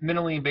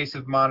minimally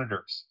invasive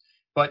monitors.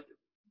 But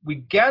we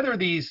gather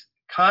these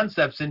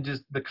concepts into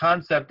the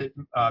concept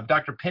that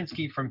Dr.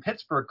 Pinsky from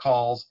Pittsburgh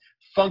calls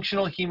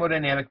functional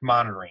hemodynamic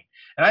monitoring.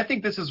 And I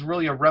think this is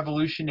really a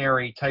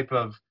revolutionary type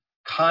of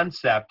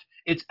concept.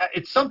 It's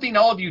something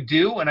all of you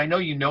do, and I know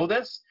you know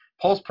this.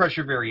 Pulse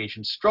pressure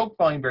variation, stroke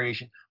volume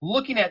variation,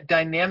 looking at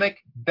dynamic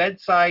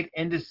bedside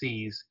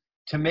indices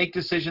to make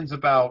decisions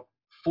about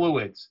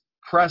fluids,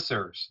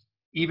 pressors,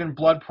 even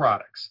blood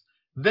products.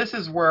 This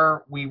is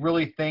where we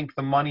really think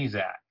the money's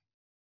at.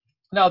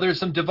 Now, there's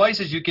some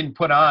devices you can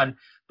put on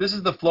This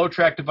is the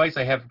FlowTrack device.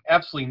 I have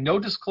absolutely no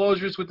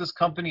disclosures with this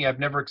company. I've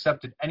never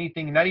accepted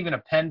anything, not even a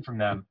pen from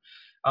them.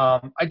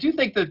 I do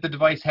think that the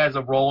device has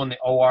a role in the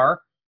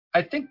OR.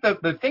 I think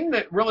the thing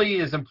that really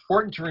is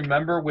important to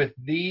remember with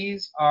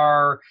these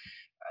are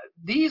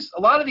a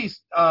lot of this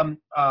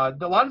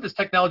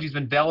technology has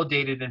been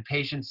validated in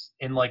patients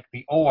in like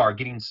the OR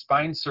getting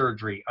spine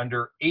surgery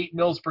under 8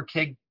 mils per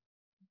kg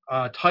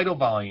tidal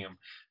volume,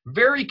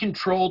 very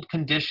controlled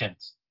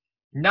conditions,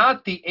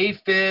 not the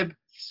AFib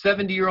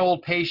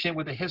 70-year-old patient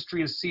with a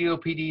history of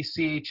COPD,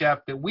 CHF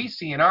that we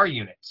see in our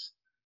units.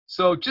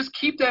 So just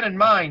keep that in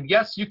mind.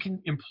 Yes, you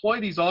can employ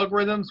these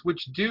algorithms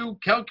which do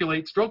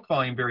calculate stroke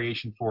volume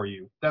variation for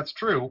you. That's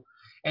true.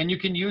 And you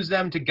can use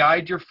them to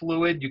guide your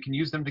fluid. You can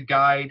use them to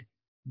guide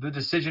the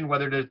decision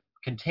whether to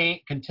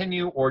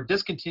continue or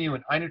discontinue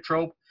an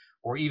inotrope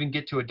or even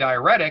get to a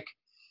diuretic.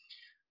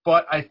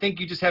 But I think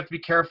you just have to be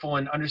careful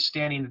in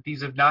understanding that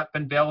these have not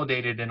been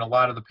validated in a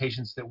lot of the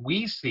patients that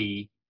we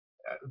see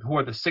who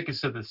are the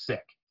sickest of the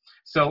sick.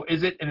 So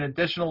is it an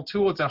additional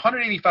tool? It's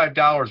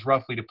 $185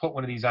 roughly to put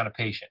one of these on a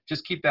patient.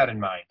 Just keep that in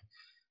mind.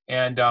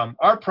 And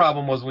our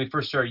problem was when we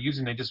first started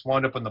using them, they just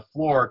wound up on the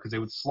floor because they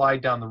would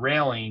slide down the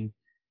railing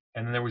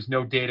and then there was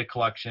no data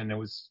collection. It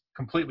was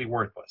completely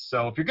worthless.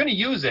 So if you're going to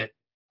use it,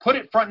 put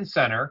it front and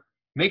center.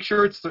 Make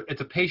sure it's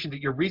a patient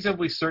that you're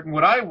reasonably certain.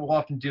 What I will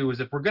often do is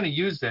if we're going to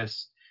use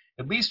this,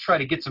 at least try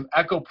to get some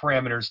echo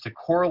parameters to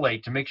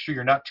correlate to make sure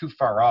you're not too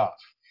far off.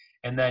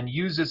 And then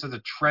use this as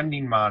a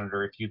trending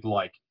monitor if you'd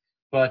like.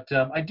 But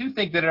I do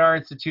think that at our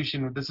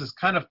institution, this has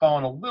kind of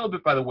fallen a little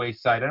bit by the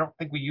wayside. I don't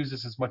think we use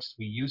this as much as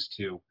we used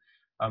to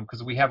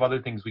because we have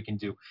other things we can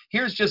do.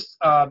 Here's just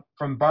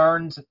from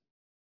Barnes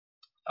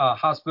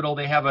Hospital.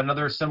 They have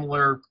another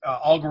similar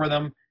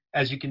algorithm,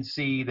 as you can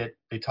see, that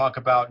they talk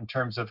about in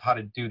terms of how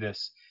to do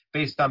this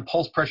based on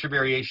pulse pressure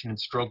variation and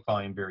stroke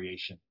volume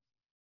variation.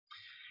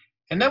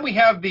 And then we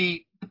have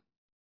the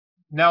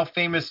now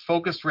famous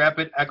focused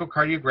rapid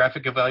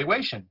echocardiographic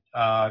evaluation.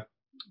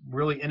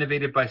 Really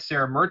innovated by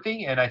Sarah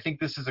Murthy, and I think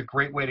this is a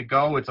great way to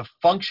go. It's a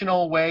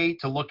functional way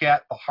to look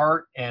at the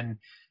heart, and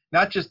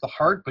not just the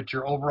heart, but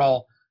your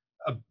overall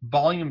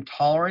volume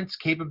tolerance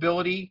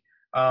capability,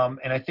 and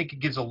I think it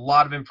gives a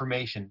lot of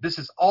information. This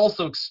is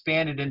also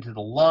expanded into the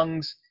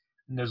lungs,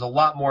 and there's a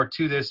lot more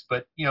to this,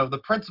 but you know the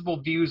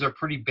principal views are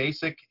pretty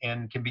basic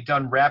and can be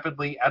done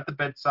rapidly at the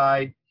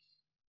bedside,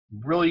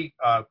 really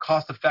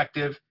cost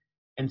effective.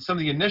 And some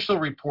of the initial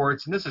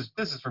reports, and this is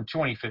from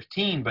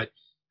 2015, but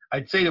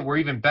I'd say that we're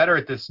even better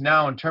at this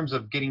now in terms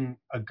of getting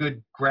a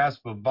good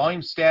grasp of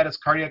volume status,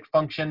 cardiac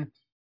function.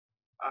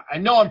 I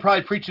know I'm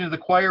probably preaching to the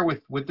choir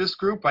with this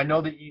group. I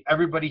know that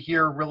everybody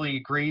here really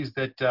agrees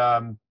that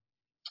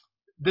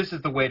this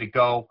is the way to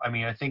go. I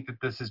mean, I think that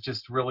this is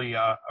just really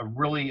a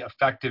really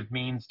effective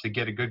means to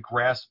get a good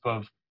grasp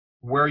of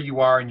where you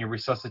are in your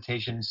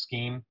resuscitation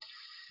scheme.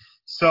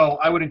 So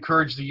I would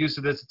encourage the use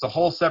of this. It's a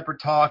whole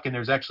separate talk, and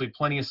there's actually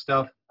plenty of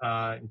stuff,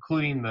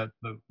 including the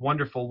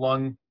wonderful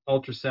lung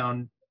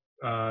ultrasound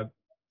that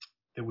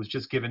was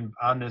just given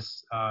on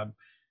this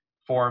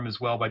forum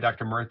as well by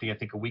Dr. Murthy, I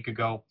think a week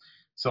ago.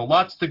 So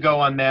lots to go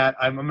on that.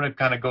 I'm going to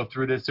kind of go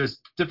through this. There's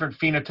different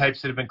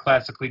phenotypes that have been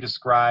classically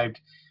described.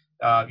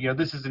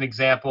 This is an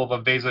example of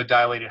a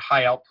vasodilated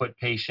high output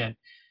patient.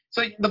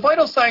 So the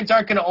vital signs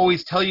aren't going to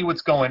always tell you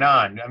what's going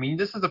on. I mean,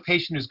 this is a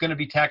patient who's going to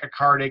be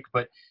tachycardic,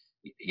 but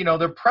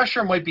their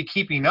pressure might be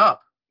keeping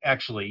up.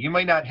 Actually, you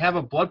might not have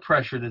a blood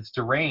pressure that's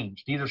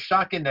deranged. Either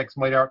shock index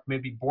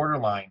might be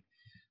borderline.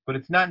 But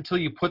it's not until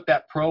you put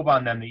that probe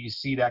on them that you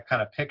see that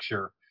kind of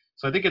picture.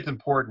 So I think it's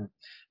important.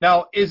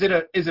 Now, is it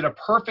a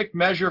perfect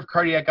measure of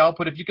cardiac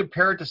output? If you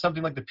compare it to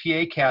something like the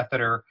PA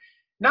catheter,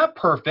 not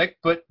perfect,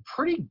 but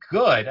pretty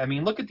good. I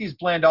mean, look at these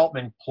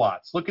Bland-Altman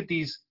plots. Look at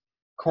these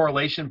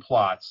correlation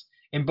plots.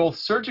 In both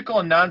surgical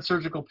and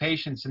non-surgical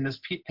patients in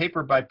this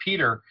paper by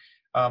Peter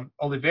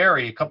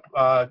Oliveri,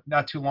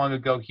 not too long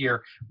ago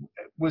here,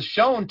 was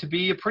shown to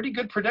be a pretty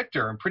good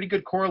predictor and pretty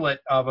good correlate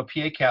of a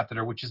PA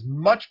catheter, which is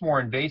much more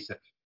invasive.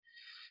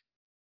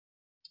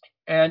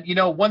 And,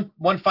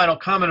 one final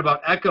comment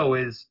about echo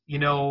is,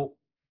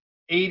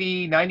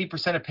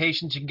 80–90% of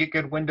patients you can get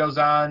good windows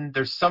on.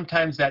 There's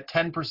sometimes that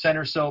 10%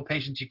 or so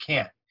patients you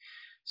can't.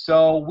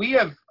 So we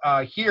have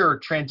here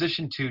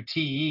transitioned to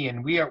TE,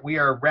 and we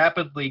are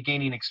rapidly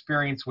gaining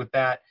experience with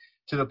that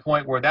to the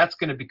point where that's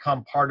going to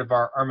become part of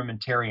our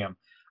armamentarium.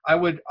 I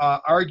would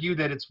argue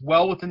that it's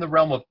well within the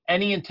realm of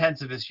any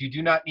intensivist. You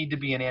do not need to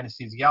be an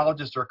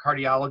anesthesiologist or a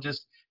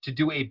cardiologist to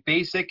do a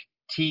basic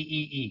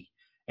TEE.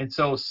 And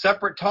so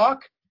separate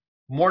talk,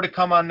 more to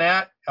come on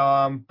that.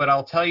 But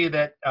I'll tell you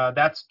that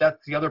that's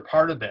the other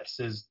part of this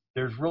is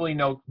there's really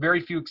very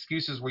few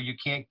excuses where you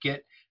can't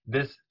get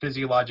this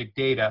physiologic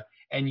data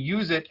and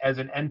use it as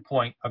an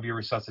endpoint of your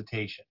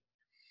resuscitation.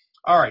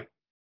 All right,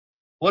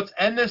 let's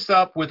end this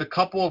up with a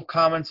couple of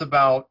comments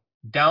about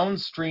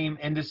downstream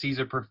indices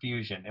of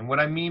perfusion. And what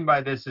I mean by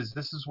this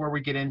is where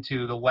we get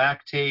into the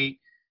lactate,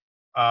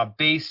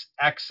 base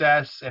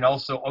excess, and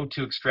also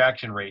O2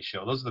 extraction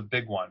ratio. Those are the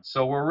big ones.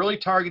 So we're really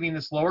targeting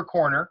this lower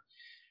corner.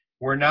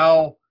 We're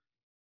now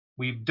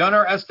we've done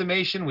our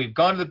estimation, we've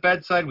gone to the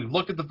bedside, we've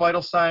looked at the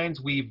vital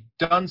signs, we've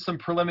done some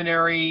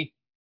preliminary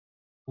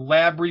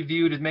lab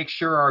review to make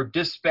sure our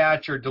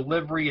dispatch or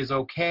delivery is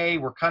okay,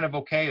 we're kind of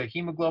okay, the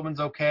hemoglobin's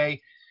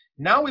okay.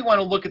 Now we want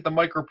to look at the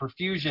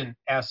microperfusion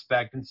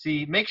aspect and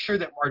make sure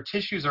that our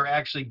tissues are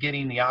actually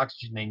getting the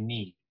oxygen they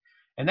need.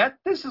 And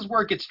this is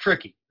where it gets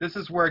tricky. This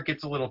is where it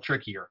gets a little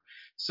trickier.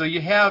 So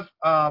you have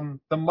the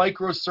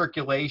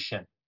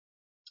microcirculation.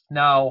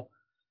 Now,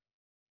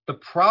 the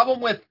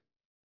problem with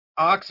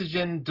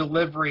oxygen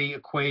delivery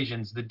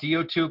equations, the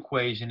DO2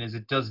 equation, is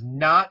it does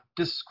not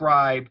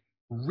describe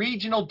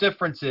regional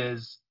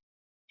differences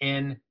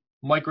in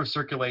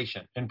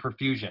microcirculation and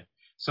perfusion.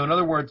 So in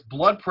other words,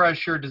 blood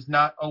pressure does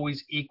not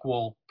always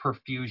equal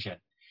perfusion.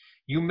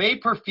 You may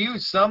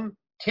perfuse some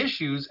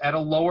tissues at a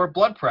lower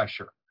blood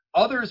pressure.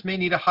 Others may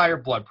need a higher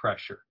blood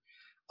pressure.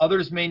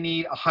 Others may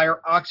need a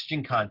higher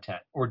oxygen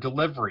content or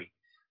delivery.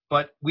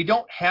 But we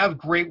don't have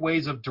great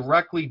ways of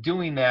directly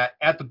doing that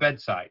at the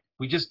bedside.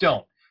 We just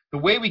don't. The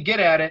way we get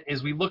at it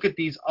is we look at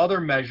these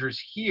other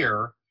measures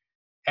here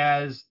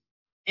as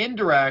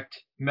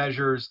indirect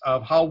measures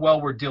of how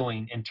well we're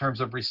doing in terms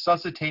of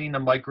resuscitating the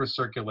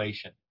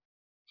microcirculation.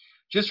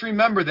 Just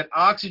remember that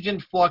oxygen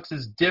flux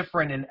is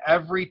different in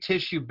every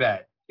tissue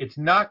bed. It's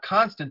not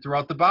constant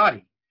throughout the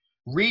body.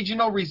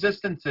 Regional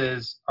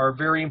resistances are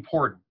very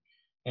important,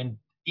 and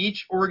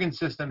each organ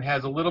system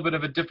has a little bit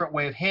of a different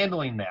way of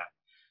handling that.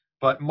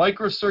 But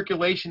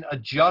microcirculation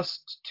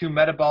adjusts to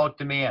metabolic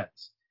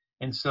demands.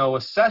 And so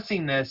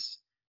assessing this,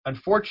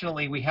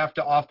 unfortunately, we have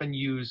to often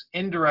use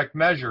indirect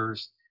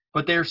measures,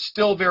 but they're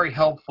still very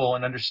helpful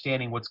in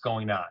understanding what's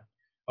going on.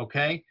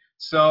 Okay?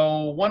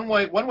 So one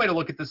way to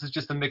look at this is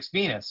just a mixed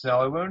venous.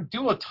 So we don't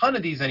do a ton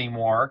of these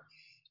anymore.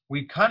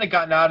 We've kind of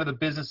gotten out of the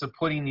business of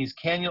putting these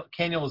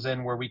cannulas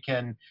in where we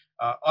can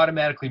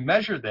automatically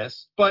measure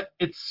this, but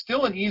it's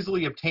still an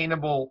easily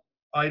obtainable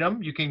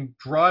item. You can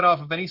draw it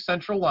off of any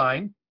central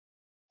line.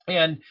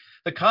 And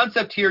the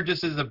concept here,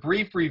 just as a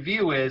brief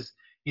review, is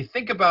you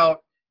think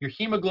about your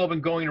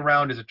hemoglobin going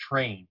around as a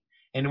train.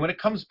 And when it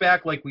comes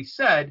back, like we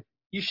said,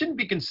 you shouldn't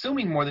be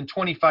consuming more than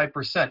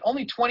 25%.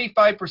 Only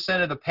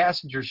 25% of the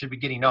passengers should be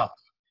getting off.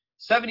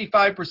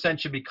 75%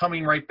 should be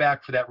coming right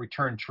back for that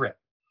return trip.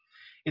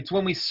 It's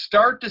when we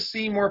start to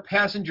see more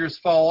passengers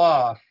fall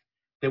off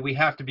that we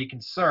have to be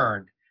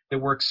concerned, that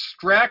we're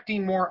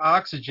extracting more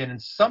oxygen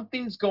and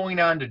something's going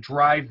on to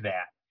drive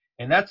that.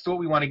 And that's what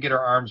we want to get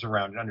our arms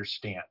around and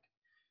understand.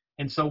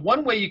 And so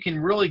one way you can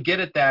really get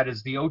at that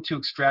is the O2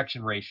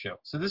 extraction ratio.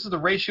 So this is the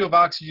ratio of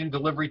oxygen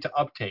delivery to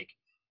uptake.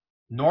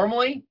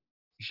 Normally,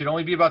 you should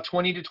only be about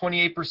 20 to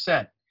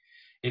 28%.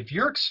 If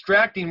you're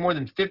extracting more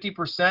than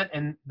 50%,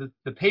 and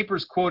the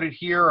papers quoted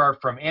here are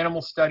from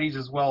animal studies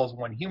as well as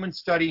one human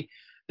study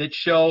that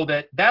show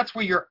that that's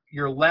where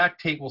your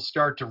lactate will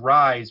start to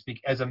rise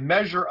as a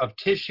measure of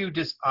tissue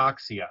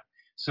dysauxia.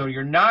 So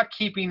you're not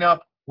keeping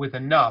up with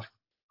enough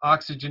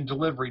oxygen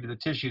delivery to the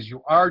tissues.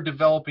 You are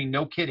developing,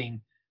 no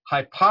kidding,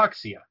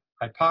 hypoxia.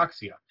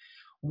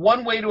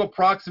 One way to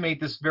approximate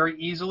this very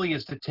easily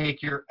is to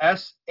take your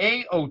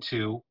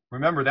SaO2,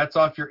 remember that's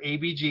off your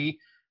ABG,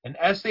 and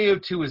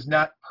SaO2 is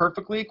not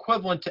perfectly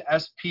equivalent to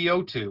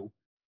SpO2,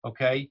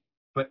 okay,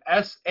 but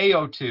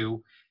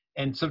SaO2,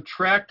 and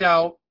subtract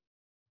out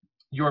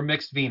your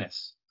mixed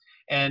venous.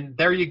 And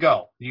there you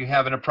go. You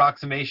have an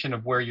approximation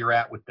of where you're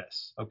at with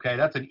this, okay?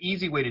 That's an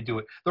easy way to do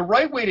it. The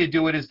right way to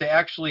do it is to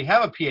actually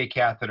have a PA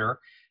catheter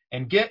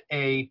and get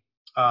a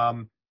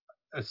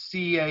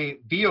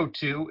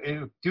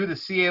CaVO2, do the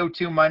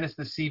CaO2 minus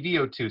the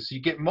CVO2. So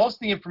you get most of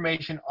the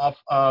information off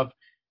of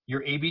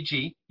your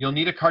ABG. You'll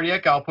need a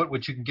cardiac output,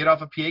 which you can get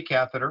off a PA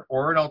catheter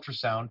or an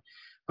ultrasound.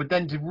 But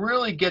then to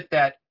really get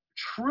that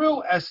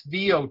true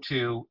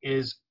SVO2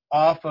 is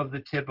off of the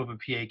tip of a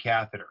PA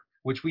catheter,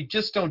 which we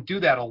just don't do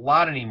that a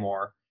lot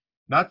anymore.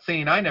 Not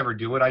saying I never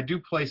do it. I do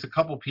place a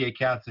couple PA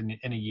catheters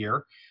in a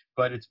year,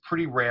 but it's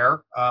pretty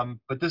rare.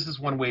 But this is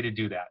one way to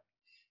do that.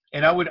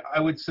 And I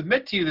would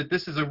submit to you that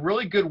this is a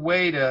really good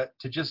way to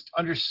just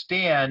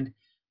understand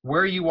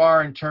where you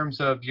are in terms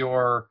of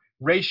your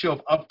ratio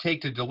of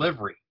uptake to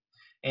delivery.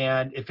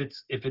 And if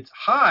it's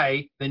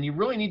high, then you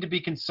really need to be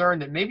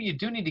concerned that maybe you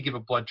do need to give a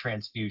blood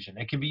transfusion.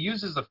 It can be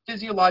used as a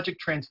physiologic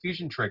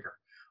transfusion trigger.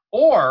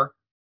 Or,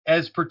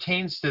 as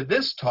pertains to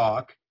this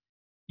talk,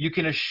 you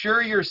can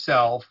assure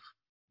yourself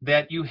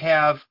that you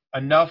have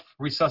enough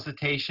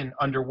resuscitation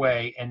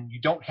underway and you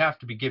don't have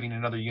to be giving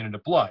another unit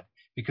of blood.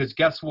 Because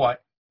guess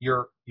what?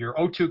 Your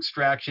O2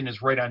 extraction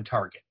is right on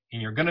target,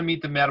 and you're going to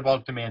meet the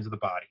metabolic demands of the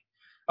body.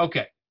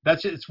 Okay,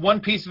 it's one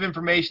piece of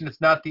information.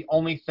 It's not the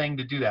only thing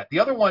to do that. The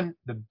other one,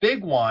 the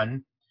big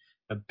one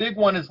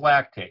is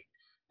lactate,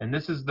 and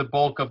this is the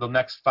bulk of the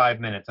next 5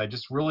 minutes. I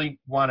just really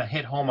want to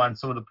hit home on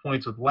some of the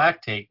points with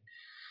lactate.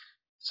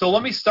 So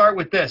let me start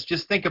with this.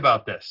 Just think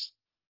about this.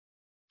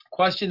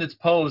 Question that's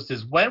posed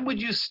is, when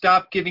would you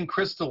stop giving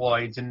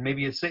crystalloids? And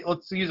maybe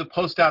let's use a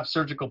post-op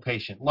surgical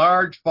patient,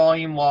 large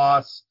volume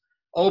loss,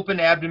 open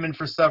abdomen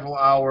for several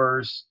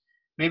hours,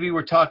 maybe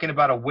we're talking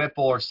about a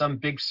Whipple or some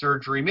big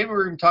surgery. Maybe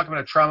we're even talking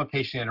about a trauma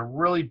patient in a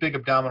really big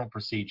abdominal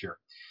procedure.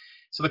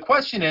 So the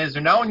question is,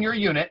 they're now in your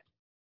unit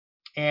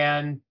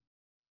and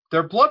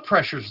their blood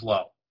pressure's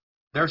low.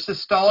 Their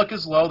systolic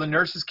is low. The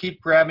nurses keep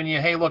grabbing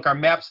you. Hey, look, our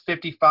MAP's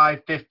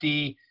 55,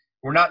 50.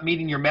 We're not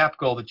meeting your MAP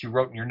goal that you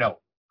wrote in your note.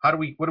 What are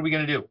we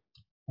going to do?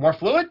 More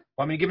fluid?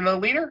 Want me to give another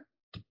liter?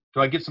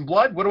 Do I give some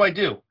blood? What do I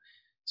do?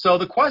 So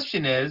the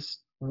question is,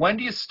 when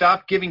do you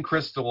stop giving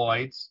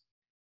crystalloids?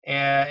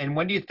 And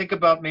when do you think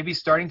about maybe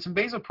starting some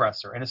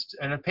vasopressor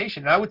in a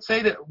patient? And I would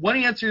say that one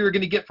answer you're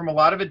going to get from a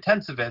lot of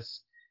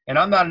intensivists, and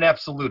I'm not an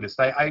absolutist.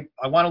 I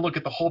want to look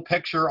at the whole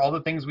picture, all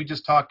the things we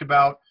just talked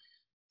about,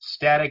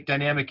 static,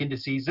 dynamic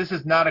indices. This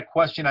is not a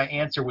question I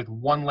answer with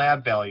one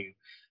lab value.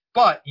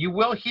 But you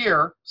will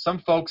hear some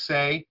folks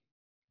say,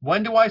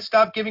 when do I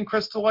stop giving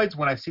crystalloids?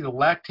 When I see the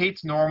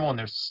lactate's normal and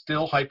they're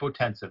still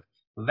hypotensive.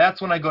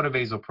 That's when I go to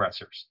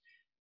vasopressors.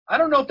 I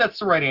don't know if that's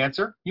the right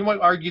answer. You might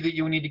argue that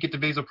you need to get to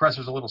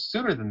vasopressors a little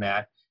sooner than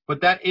that,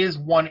 but that is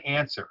one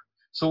answer.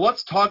 So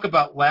let's talk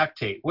about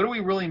lactate. What do we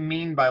really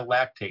mean by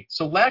lactate?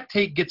 So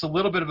lactate gets a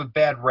little bit of a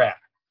bad rap.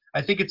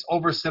 I think it's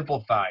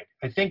oversimplified.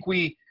 I think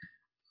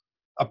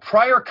a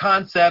prior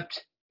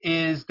concept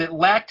is that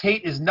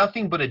lactate is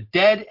nothing but a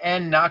dead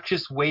end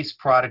noxious waste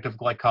product of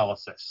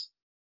glycolysis,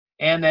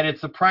 and that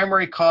it's the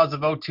primary cause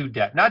of O2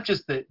 debt. Not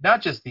just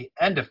the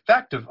end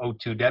effect of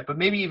O2 debt, but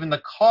maybe even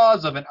the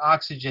cause of an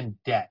oxygen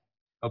debt.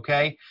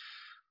 Okay?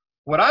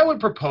 What I would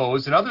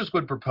propose, and others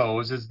would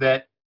propose, is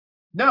that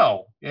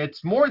no,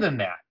 it's more than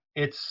that.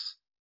 It's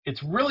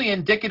really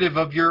indicative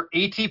of your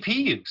ATP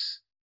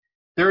use.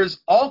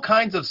 There's all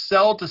kinds of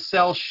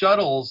cell-to-cell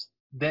shuttles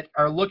that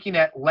are looking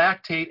at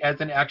lactate as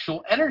an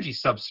actual energy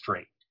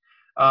substrate.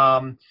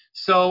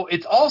 So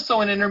it's also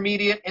an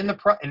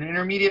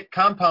intermediate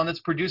compound that's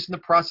produced in the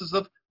process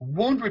of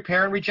wound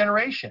repair and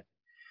regeneration.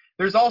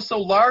 There's also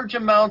large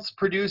amounts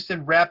produced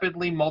in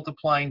rapidly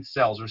multiplying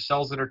cells, or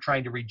cells that are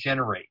trying to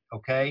regenerate,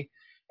 okay?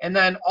 And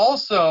then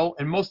also,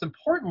 and most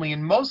importantly,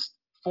 in most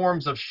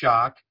forms of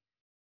shock,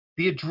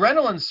 the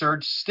adrenaline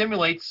surge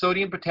stimulates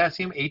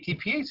sodium-potassium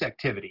ATPase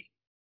activity,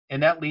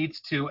 and that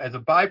leads to, as a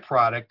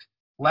byproduct,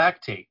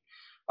 lactate.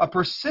 A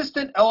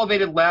persistent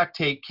elevated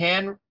lactate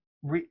can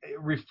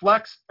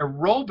reflects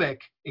aerobic,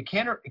 it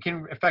can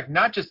affect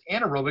not just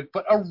anaerobic,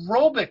 but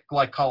aerobic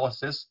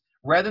glycolysis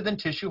rather than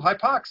tissue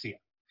hypoxia.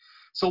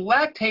 So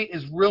lactate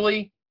is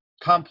really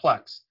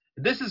complex.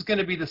 This is going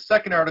to be the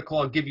second article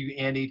I'll give you,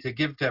 Andy, to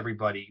give to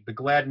everybody, the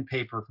Gladden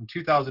paper from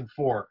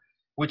 2004,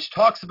 which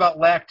talks about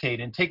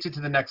lactate and takes it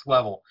to the next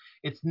level.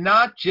 It's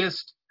not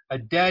just a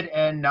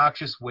dead-end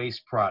noxious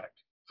waste product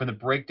from the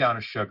breakdown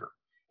of sugar.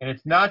 And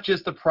it's not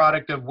just the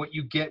product of what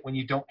you get when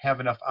you don't have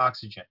enough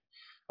oxygen,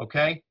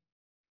 okay?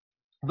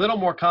 A little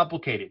more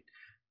complicated.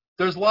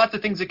 There's lots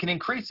of things that can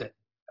increase it,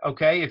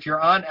 okay? If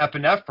you're on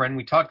epinephrine,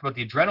 we talked about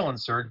the adrenaline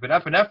surge, but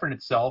epinephrine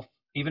itself,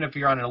 even if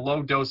you're on a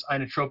low-dose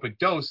inotropic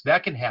dose,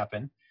 that can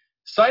happen.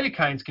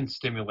 Cytokines can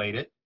stimulate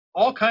it.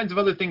 All kinds of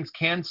other things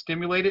can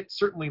stimulate it.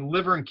 Certainly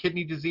liver and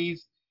kidney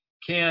disease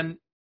can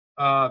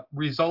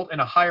result in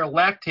a higher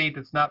lactate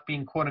that's not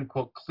being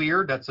quote-unquote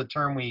cleared. That's a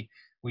term we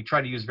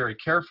try to use very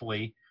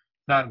carefully,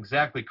 not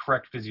exactly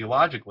correct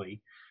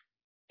physiologically.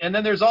 And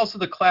then there's also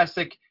the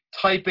classic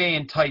type A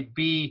and type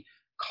B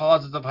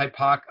causes of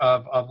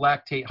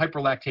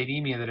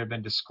hyperlactatemia that have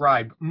been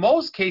described.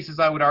 Most cases,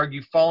 I would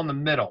argue, fall in the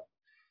middle.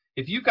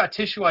 If you've got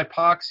tissue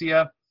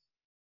hypoxia,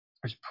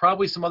 there's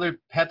probably some other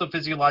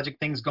pathophysiologic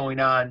things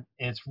going on,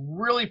 and it's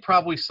really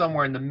probably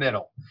somewhere in the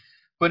middle.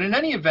 But in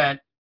any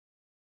event,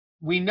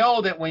 we know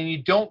that when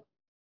you don't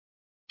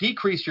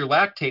decrease your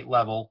lactate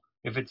level,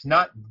 if it's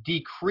not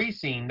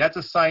decreasing, that's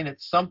a sign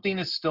that something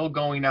is still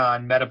going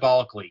on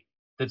metabolically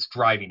that's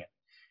driving it.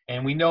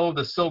 And we know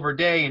the silver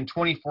day in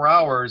 24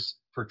 hours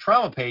for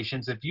trauma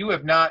patients, if you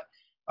have not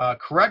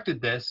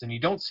corrected this and you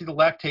don't see the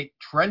lactate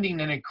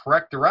trending in a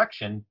correct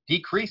direction,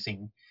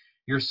 decreasing,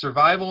 your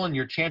survival and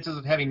your chances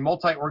of having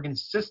multi-organ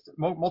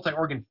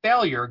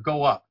failure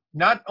go up.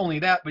 Not only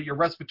that, but your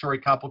respiratory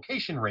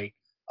complication rate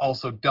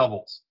also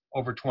doubles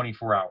over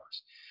 24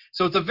 hours.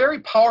 So it's a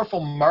very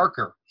powerful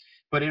marker,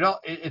 but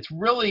it's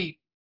really,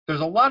 there's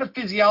a lot of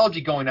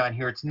physiology going on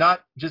here. It's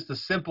not just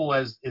as simple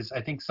as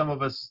I think some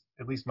of us,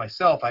 at least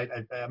myself,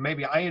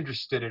 maybe I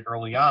understood it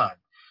early on.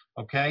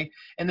 Okay,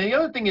 and the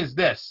other thing is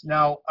this.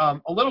 Now, a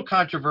little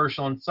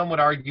controversial, and some would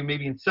argue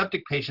maybe in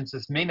septic patients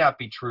this may not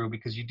be true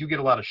because you do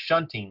get a lot of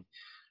shunting.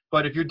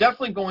 But if you're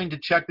definitely going to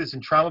check this in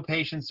trauma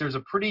patients, this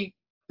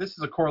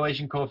is a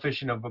correlation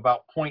coefficient of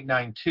about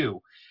 0.92,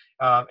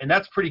 and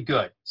that's pretty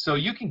good. So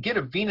you can get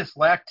a venous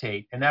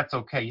lactate, and that's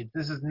okay.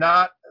 This is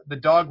not the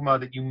dogma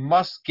that you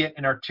must get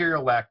an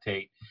arterial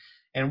lactate.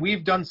 And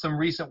we've done some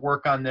recent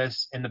work on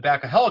this in the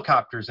back of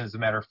helicopters, as a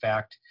matter of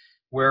fact,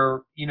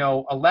 where,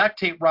 a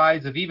lactate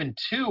rise of even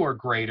 2 or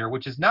greater,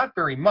 which is not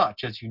very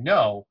much, as you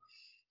know,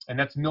 and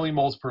that's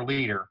millimoles per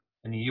liter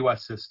in the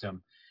U.S.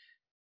 system,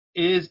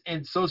 is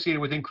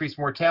associated with increased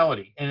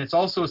mortality. And it's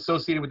also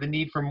associated with the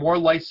need for more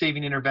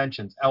life-saving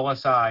interventions,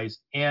 LSIs,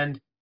 and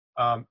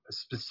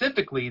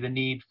specifically the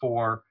need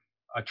for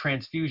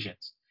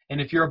transfusions. And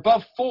if you're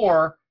above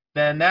 4,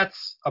 then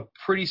that's a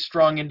pretty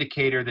strong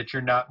indicator that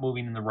you're not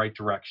moving in the right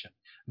direction.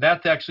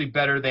 That's actually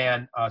better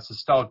than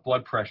systolic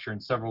blood pressure in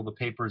several of the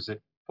papers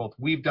that both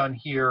we've done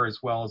here as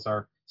well as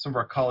some of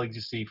our colleagues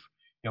you see,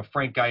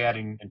 Frank Guyette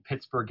in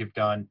Pittsburgh have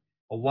done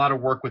a lot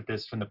of work with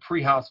this from the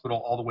pre-hospital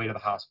all the way to the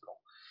hospital.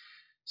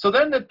 So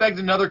then that begs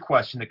another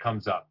question that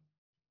comes up.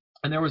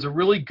 And there was a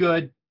really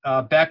good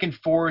back and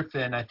forth,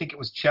 and I think it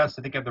was Chess,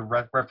 I think I have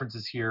the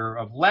references here,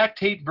 of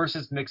lactate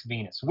versus mixed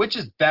venous. Which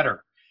is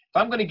better?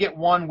 If I'm going to get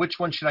one, which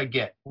one should I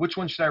get? Which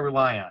one should I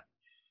rely on?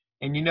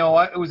 And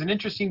it was an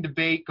interesting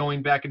debate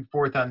going back and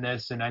forth on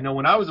this. And I know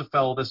when I was a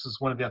fellow, this was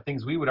one of the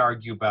things we would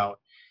argue about.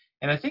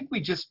 And I think we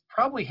just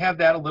probably have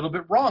that a little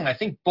bit wrong. I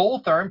think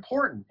both are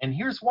important. And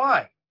here's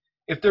why.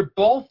 If they're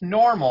both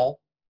normal,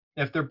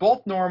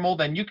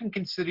 then you can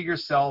consider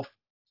yourself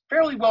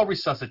fairly well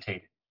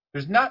resuscitated.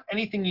 There's not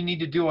anything you need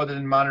to do other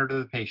than monitor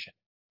the patient.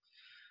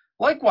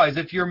 Likewise,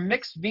 if your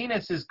mixed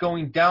venous is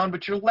going down,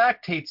 but your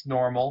lactate's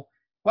normal,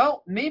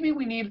 well, maybe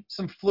we need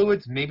some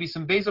fluids, maybe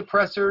some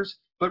vasopressors,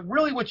 but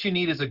really what you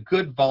need is a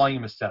good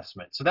volume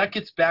assessment. So that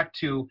gets back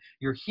to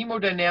your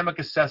hemodynamic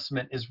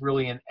assessment is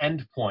really an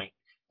endpoint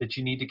that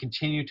you need to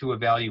continue to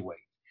evaluate.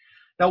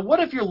 Now,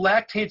 what if your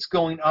lactate's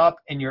going up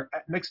and your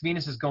mixed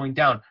venous is going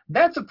down?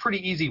 That's a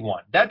pretty easy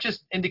one. That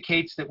just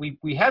indicates that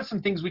we have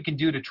some things we can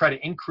do to try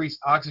to increase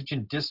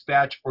oxygen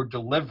dispatch or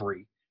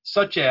delivery,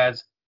 such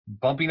as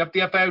bumping up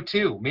the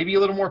FiO2, maybe a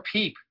little more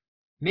PEEP.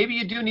 Maybe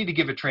you do need to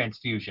give a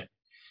transfusion.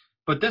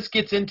 But this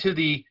gets into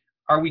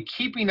are we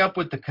keeping up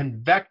with the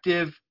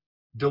convective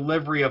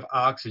delivery of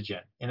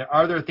oxygen? And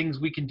are there things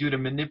we can do to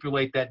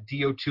manipulate that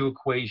DO2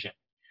 equation?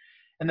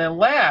 And then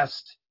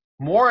last,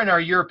 more in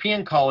our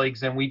European colleagues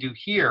than we do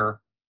here,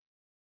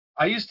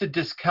 I used to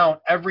discount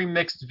every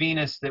mixed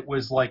venous that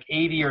was like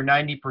 80 or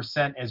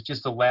 90% as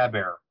just a lab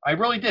error. I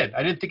really did.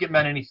 I didn't think it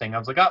meant anything. I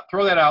was like,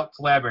 throw that out, it's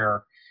a lab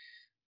error.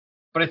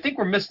 But I think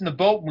we're missing the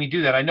boat when we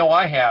do that. I know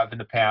I have in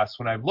the past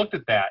when I've looked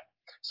at that.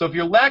 So if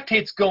your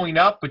lactate's going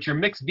up, but your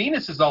mixed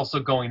venous is also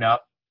going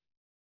up,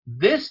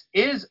 this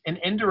is an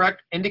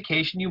indirect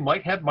indication you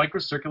might have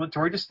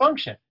microcirculatory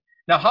dysfunction.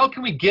 Now, how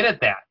can we get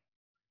at that?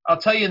 I'll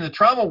tell you, in the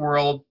trauma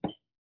world,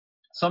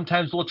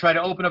 sometimes we'll try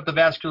to open up the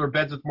vascular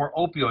beds with more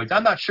opioids.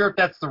 I'm not sure if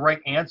that's the right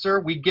answer.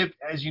 We give,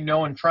 as you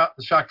know, in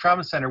the Shock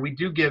Trauma Center, we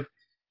do give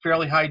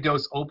fairly high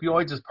dose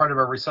opioids as part of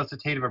our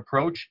resuscitative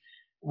approach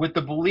with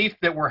the belief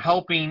that we're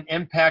helping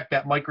impact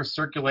that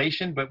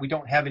microcirculation, but we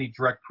don't have any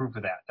direct proof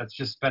of that. That's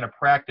just been a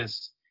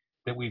practice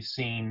that we've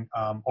seen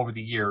over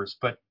the years,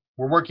 but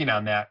we're working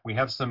on that. We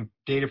have some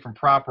data from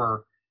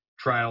PROPER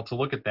trial to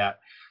look at that.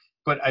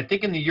 But I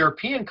think in the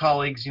European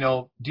colleagues,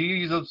 do you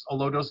use a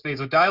low-dose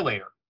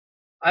vasodilator?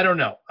 I don't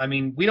know. I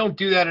mean, we don't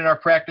do that in our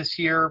practice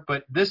here,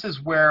 but this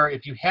is where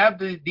if you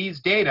have these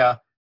data,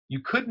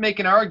 you could make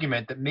an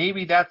argument that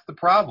maybe that's the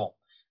problem.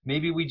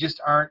 Maybe we just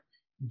aren't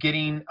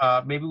getting,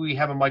 maybe we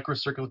have a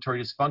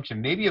microcirculatory dysfunction.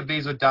 Maybe a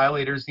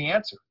vasodilator is the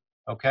answer,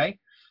 okay?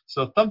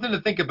 So something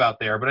to think about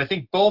there, but I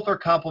think both are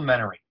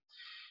complementary.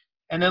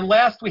 And then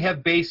last, we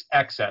have base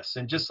excess.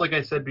 And just like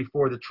I said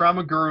before, the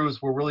trauma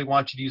gurus will really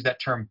want you to use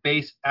that term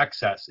base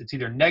excess. It's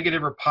either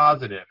negative or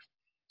positive.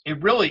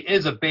 It really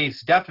is a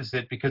base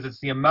deficit because it's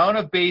the amount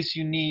of base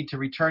you need to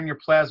return your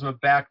plasma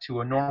back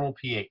to a normal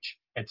pH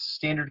at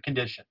standard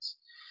conditions.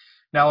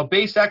 Now, a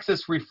base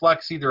excess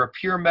reflects either a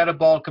pure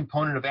metabolic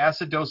component of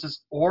acidosis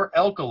or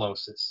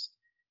alkalosis.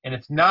 And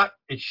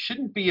it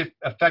shouldn't be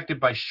affected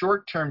by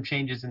short-term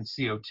changes in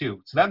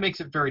CO2. So that makes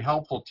it very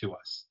helpful to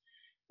us.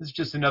 This is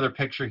just another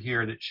picture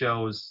here that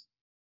shows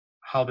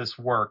how this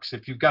works.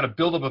 If you've got a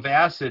buildup of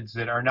acids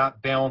that are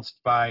not balanced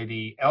by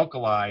the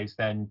alkalis,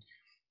 then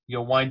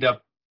you'll wind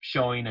up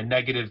showing a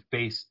negative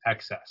base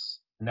excess,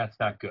 and that's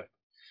not good.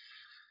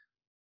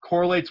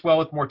 Correlates well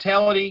with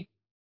mortality.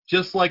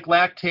 Just like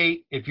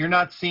lactate, if you're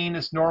not seeing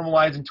this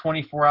normalize in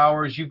 24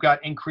 hours, you've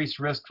got increased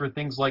risk for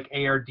things like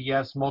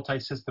ARDS,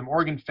 multi-system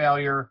organ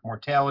failure,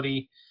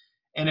 mortality.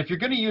 And if you're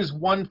going to use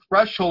one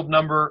threshold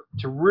number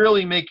to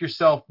really make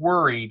yourself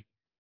worried,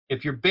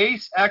 if your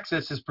base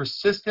excess is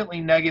persistently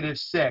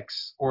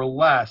 -6 or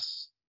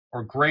less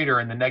or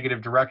greater in the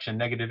negative direction,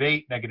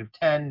 -8,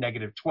 -10,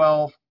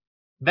 -12,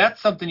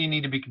 that's something you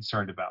need to be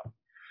concerned about.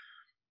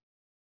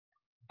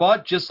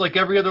 But just like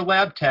every other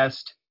lab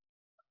test,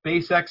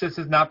 base excess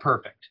is not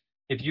perfect.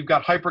 If you've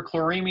got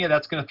hyperchloremia,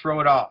 that's going to throw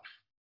it off.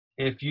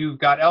 If you've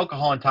got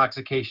alcohol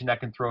intoxication, that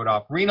can throw it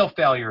off. Renal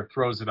failure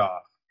throws it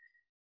off.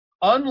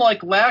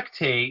 Unlike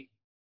lactate,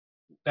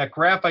 that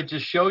graph I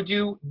just showed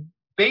you,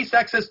 base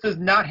excess does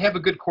not have a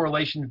good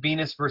correlation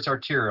venous versus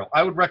arterial.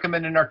 I would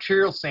recommend an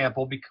arterial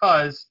sample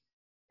because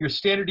your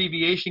standard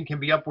deviation can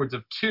be upwards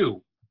of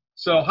 2.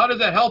 So how does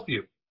that help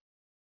you?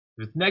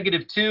 If it's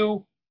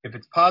 -2, if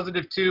it's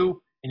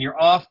 +2, and you're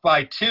off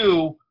by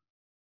 2,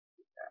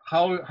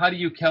 how do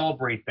you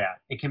calibrate that?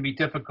 It can be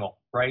difficult,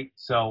 right?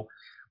 So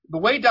the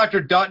way Dr.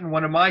 Dutton,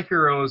 one of my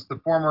heroes, the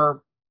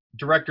former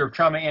director of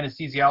trauma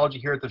anesthesiology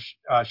here at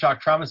the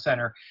Shock Trauma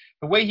Center.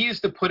 The way he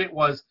used to put it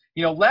was,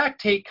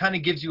 lactate kind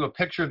of gives you a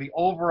picture of the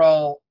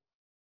overall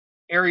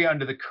area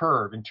under the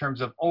curve in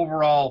terms of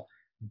overall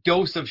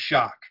dose of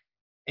shock.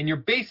 And your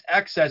base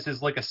excess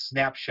is like a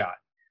snapshot.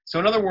 So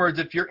in other words,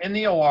 if you're in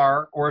the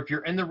OR or if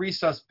you're in the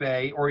resus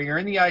bay or you're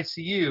in the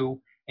ICU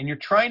and you're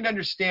trying to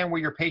understand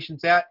where your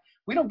patient's at,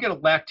 we don't get a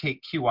lactate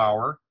Q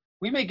hour.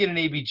 We may get an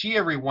ABG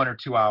every 1 or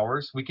 2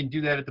 hours. We can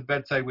do that at the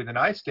bedside with an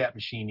iStat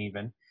machine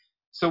even.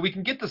 So we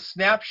can get the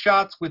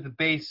snapshots with the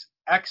base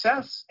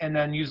excess and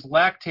then use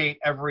lactate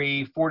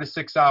every 4 to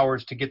 6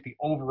 hours to get the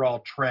overall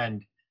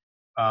trend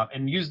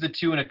and use the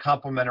two in a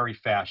complementary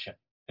fashion,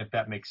 if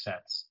that makes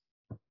sense.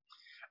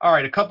 All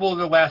right, a couple of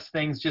the last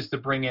things just to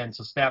bring in,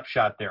 so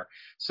snapshot there.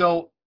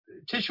 So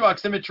tissue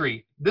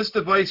oximetry, this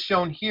device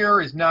shown here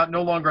is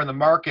no longer on the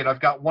market. I've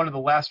got one of the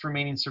last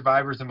remaining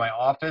survivors in my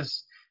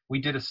office. We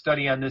did a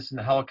study on this in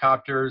the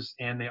helicopters,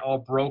 and they all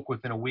broke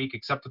within a week,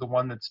 except for the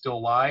one that's still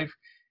alive.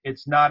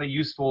 It's not a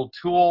useful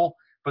tool,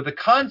 but the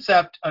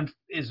concept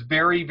is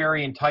very,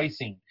 very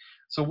enticing.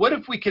 So what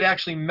if we could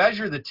actually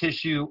measure the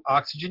tissue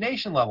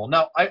oxygenation level?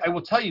 Now, I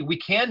will tell you, we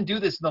can do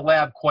this in the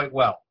lab quite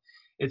well.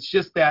 It's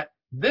just that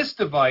this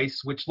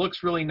device, which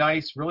looks really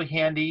nice, really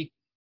handy,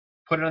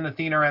 put it on the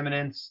thenar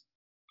eminence,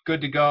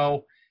 good to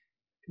go.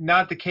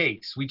 Not the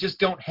case. We just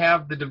don't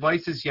have the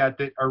devices yet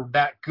that are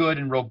that good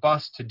and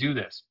robust to do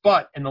this.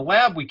 But in the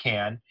lab we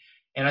can,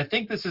 and I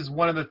think this is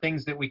one of the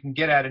things that we can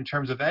get at in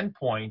terms of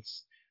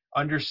endpoints,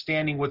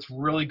 understanding what's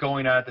really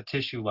going on at the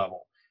tissue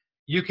level.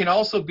 You can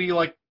also be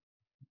like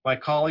my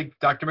colleague,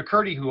 Dr.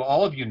 McCurdy, who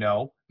all of you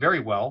know very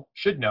well,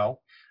 should know.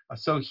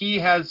 So he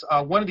has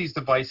one of these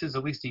devices,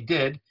 at least he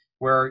did,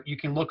 where you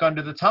can look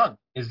under the tongue.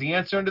 Is the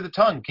answer under the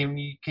tongue? Can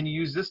you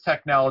use this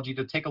technology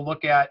to take a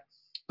look at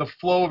the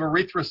flow of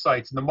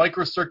erythrocytes and the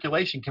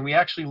microcirculation? Can we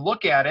actually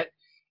look at it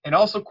and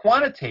also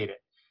quantitate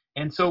it?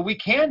 And so we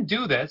can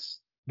do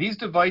this. These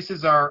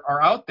devices are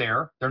out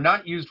there. They're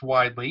not used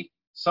widely.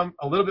 Some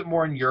a little bit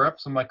more in Europe.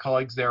 Some of my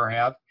colleagues there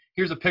have.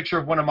 Here's a picture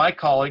of one of my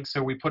colleagues.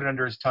 So we put it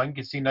under his tongue. You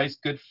can see nice,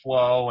 good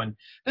flow. And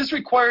this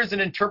requires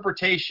an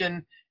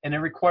interpretation, and it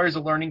requires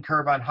a learning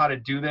curve on how to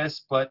do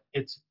this. But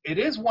it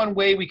is one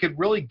way we could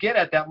really get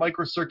at that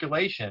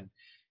microcirculation.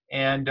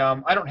 And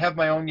I don't have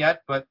my own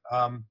yet, but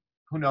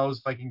who knows,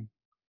 if I can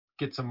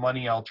get some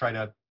money, I'll try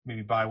to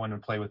maybe buy one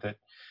and play with it.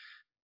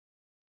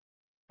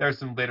 There's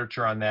some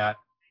literature on that.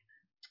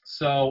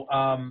 So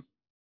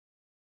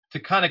to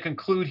kind of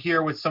conclude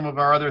here with some of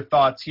our other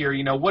thoughts here,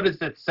 what is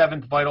that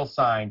seventh vital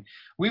sign?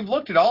 We've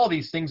looked at all of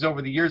these things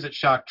over the years at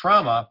Shock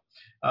Trauma.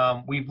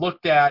 We've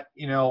looked at,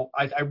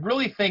 I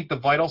really think the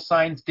vital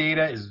signs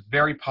data is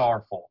very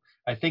powerful.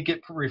 I think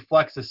it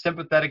reflects a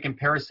sympathetic and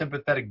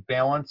parasympathetic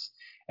balance.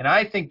 And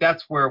I think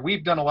that's where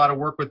we've done a lot of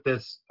work with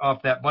this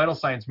off that vital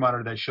signs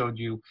monitor that I showed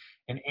you,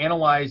 and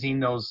analyzing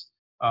those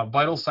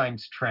vital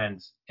signs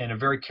trends in a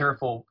very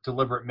careful,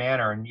 deliberate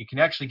manner. And you can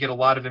actually get a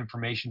lot of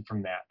information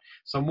from that.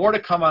 So more to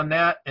come on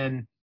that.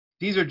 And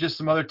these are just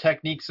some other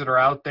techniques that are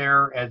out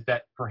there as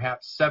that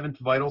perhaps seventh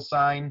vital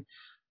sign.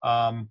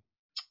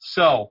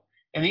 So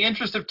in the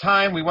interest of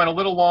time, we went a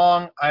little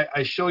long.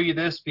 I show you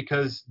this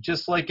because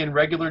just like in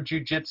regular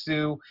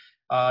jiu-jitsu,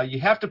 you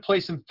have to play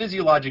some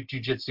physiologic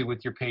jiu-jitsu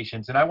with your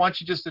patients. And I want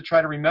you just to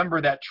try to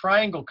remember that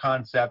triangle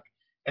concept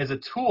as a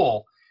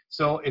tool.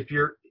 So if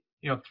you're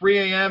 3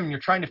 a.m. and you're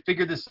trying to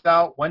figure this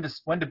out, when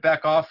to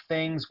back off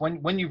things,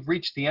 when you've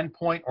reached the end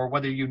point or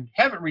whether you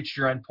haven't reached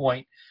your end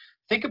point,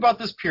 think about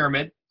this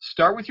pyramid.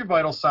 Start with your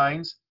vital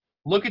signs.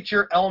 Look at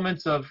your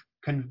elements of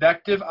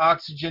convective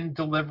oxygen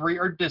delivery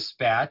or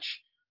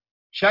dispatch.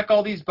 Check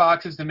all these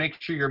boxes to make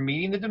sure you're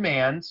meeting the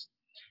demands.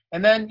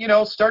 And then,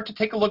 start to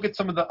take a look at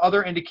some of the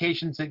other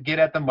indications that get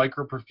at the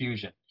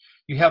microperfusion.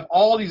 You have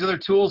all these other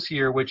tools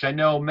here, which I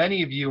know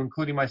many of you,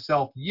 including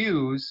myself,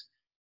 use,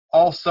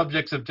 all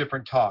subjects of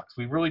different talks.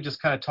 We really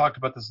just kind of talked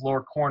about this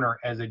lower corner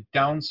as a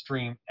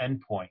downstream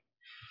endpoint.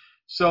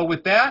 So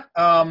with that,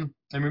 and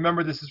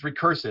remember this is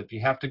recursive.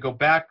 You have to go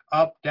back,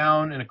 up,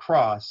 down, and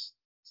across.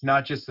 It's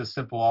not just a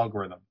simple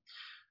algorithm.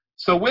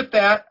 So with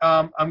that,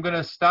 I'm going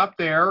to stop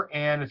there,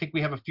 and I think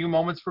we have a few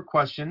moments for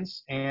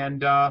questions.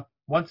 And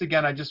once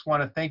again, I just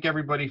want to thank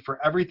everybody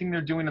for everything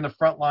they're doing on the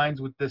front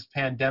lines with this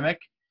pandemic,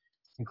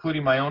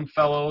 including my own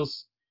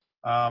fellows.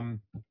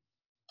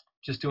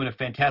 Just doing a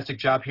fantastic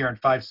job here on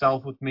 5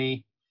 South with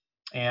me.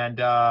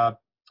 And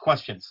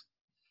questions?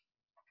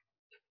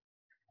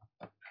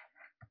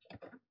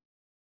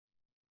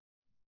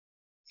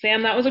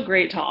 Sam, that was a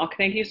great talk.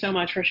 Thank you so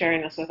much for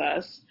sharing this with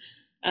us.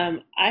 I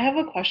have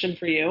a question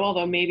for you,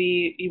 although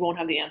maybe you won't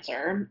have the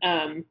answer.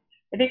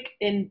 I think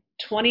in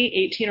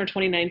 2018 or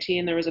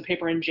 2019, there was a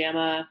paper in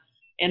JAMA,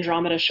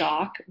 Andromeda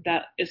Shock,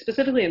 that is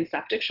specifically in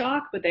septic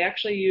shock, but they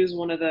actually use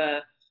one of the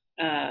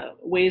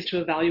ways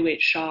to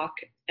evaluate shock,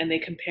 and they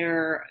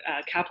compare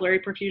capillary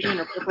perfusion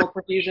or peripheral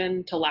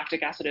perfusion to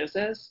lactic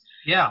acidosis.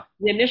 Yeah.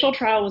 The initial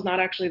trial was not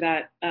actually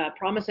that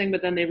promising,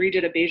 but then they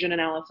redid a Bayesian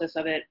analysis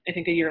of it, I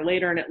think a year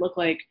later, and it looked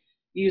like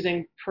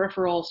using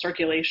peripheral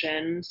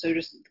circulation, so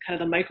just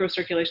kind of the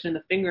microcirculation in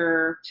the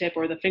fingertip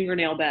or the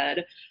fingernail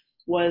bed,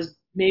 was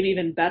maybe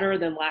even better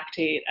than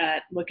lactate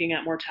at looking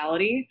at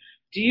mortality.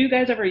 Do you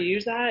guys ever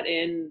use that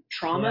in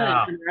trauma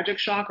Yeah. and hemorrhagic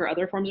shock or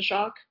other forms of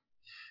shock?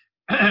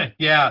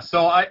 Yeah.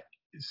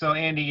 So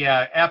Andy,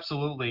 yeah,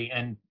 absolutely.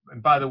 And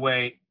by the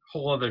way,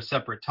 whole other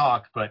separate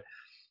talk, but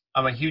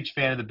I'm a huge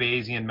fan of the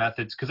Bayesian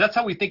methods because that's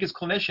how we think as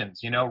clinicians,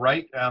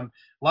 right? A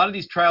lot of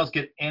these trials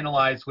get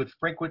analyzed with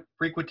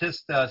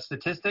frequentist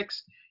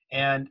statistics.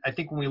 And I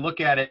think when we look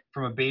at it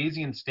from a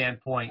Bayesian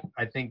standpoint,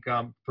 I think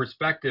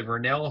perspective or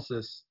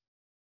analysis,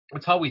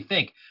 it's how we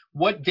think.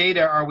 What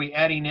data are we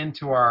adding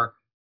into our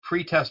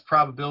pre-test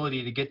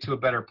probability to get to a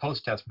better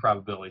post-test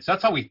probability? So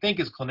that's how we think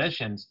as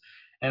clinicians.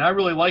 And I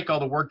really like all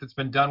the work that's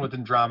been done with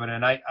Andromeda.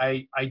 And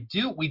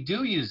we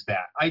do use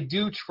that. I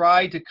do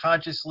try to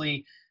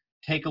consciously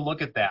take a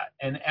look at that.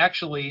 And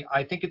actually,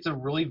 I think it's a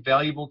really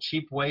valuable,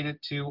 cheap way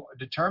to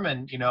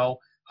determine,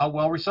 how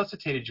well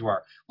resuscitated you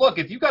are. Look,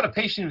 if you've got a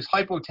patient who's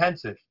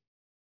hypotensive,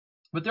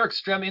 but they're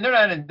extremely,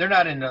 they're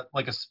not in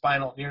a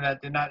spinal, they're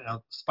not in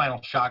a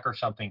spinal shock or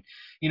something.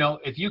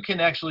 If you can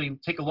actually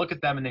take a look at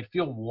them and they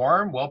feel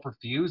warm, well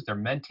perfused, they're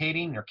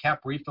mentating, their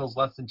cap refills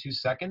less than 2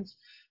 seconds,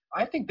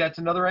 I think that's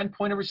another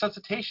endpoint of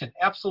resuscitation.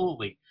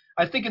 Absolutely.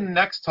 I think in the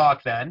next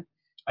talk then,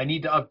 I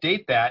need to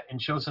update that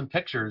and show some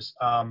pictures.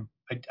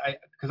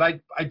 Because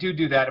I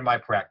do that in my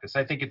practice.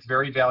 I think it's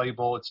very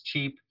valuable. It's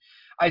cheap.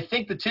 I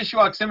think the tissue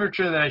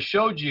oximeter that I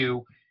showed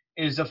you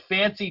is a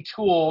fancy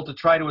tool to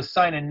try to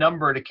assign a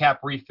number to cap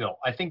refill.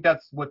 I think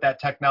that's what that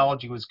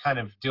technology was kind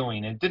of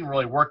doing. It didn't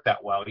really work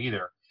that well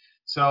either.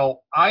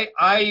 So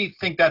I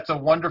think that's a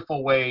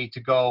wonderful way to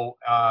go.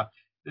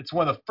 It's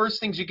one of the first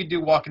things you could do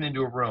walking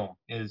into a room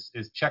is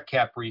check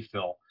cap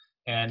refill.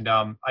 And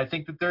I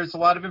think that there's a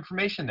lot of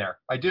information there.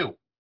 I do.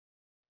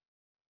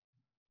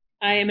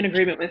 I am in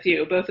agreement with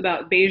you, both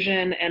about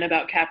Bayesian and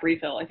about cap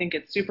refill. I think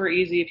it's super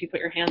easy. If you put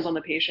your hands on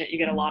the patient, you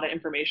get a lot of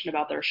information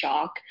about their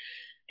shock.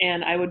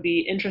 And I would be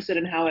interested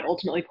in how it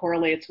ultimately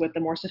correlates with the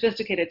more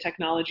sophisticated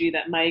technology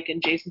that Mike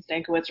and Jason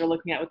Stankiewicz are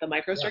looking at with the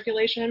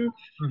microcirculation.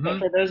 Mm-hmm. But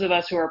for those of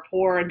us who are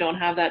poor and don't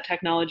have that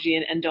technology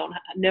and don't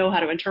know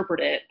how to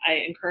interpret it,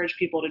 I encourage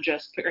people to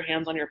just put your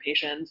hands on your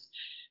patients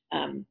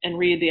and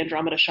read the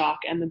Andromeda shock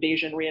and the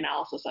Bayesian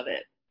reanalysis of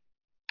it.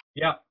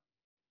 Yeah.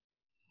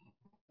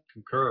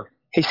 Concur.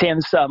 Hey, Sam,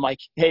 this is Mike.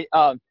 Hey,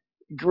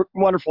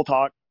 wonderful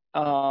talk,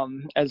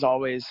 as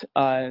always,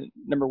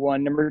 number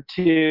one. Number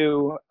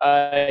two,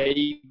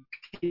 you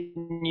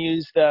can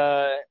use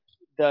the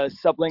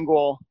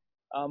sublingual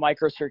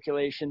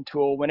microcirculation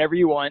tool whenever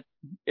you want.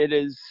 It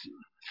is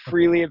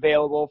freely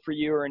available for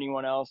you or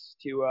anyone else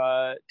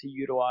to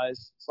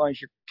utilize, as long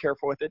as you're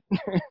careful with it.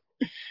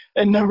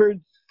 And number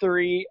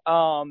three,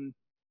 John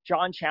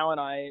Chow and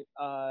I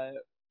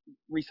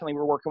recently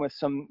were working with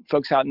some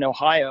folks out in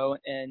Ohio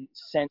and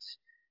sent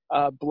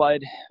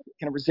blood,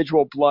 kind of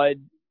residual blood,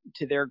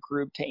 to their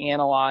group to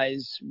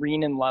analyze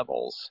renin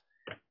levels.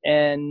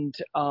 And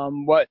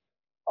what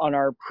on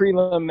our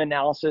prelim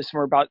analysis, and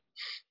we're about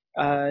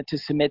to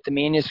submit the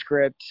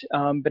manuscript,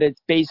 but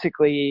it's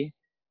basically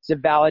a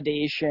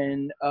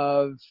validation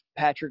of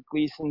Patrick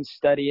Gleason's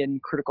study in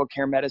critical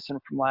care medicine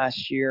from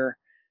last year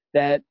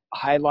that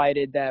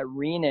highlighted that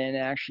renin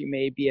actually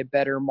may be a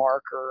better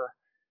marker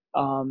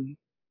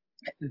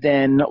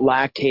than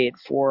lactate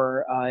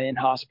for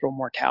in-hospital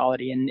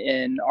mortality.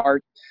 And our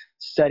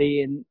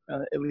study, and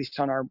at least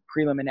on our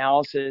prelim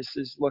analysis,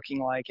 is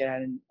looking like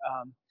an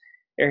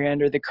area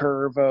under the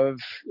curve of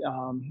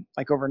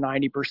like over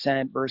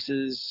 90%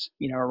 versus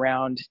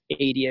around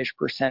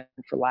 80-ish%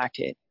 for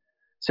lactate.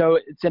 So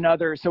it's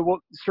another. So we'll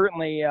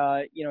certainly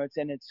it's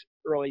in its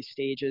early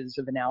stages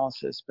of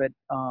analysis, but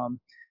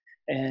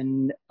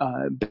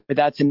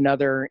that's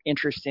another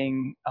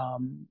interesting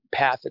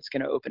path that's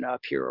going to open up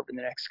here over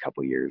the next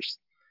couple of years.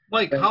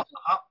 Mike,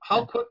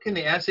 how quick can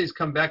the assays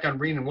come back on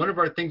renin? One of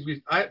our things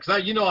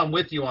I'm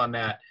with you on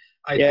that.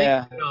 I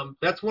think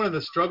that's one of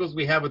the struggles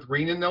we have with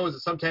renin, though, is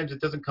that sometimes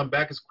it doesn't come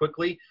back as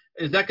quickly.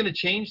 Is that going to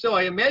change, though?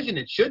 I imagine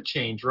it should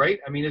change, right?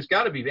 I mean, there's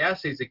got to be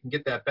assays that can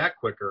get that back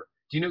quicker.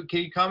 Can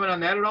you comment on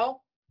that at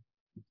all?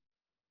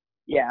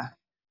 Yeah,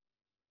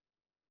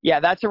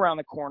 that's around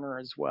the corner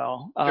as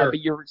well. Sure. But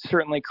you're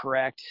certainly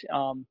correct.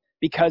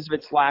 Because of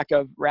its lack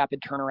of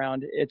rapid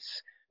turnaround,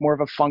 it's more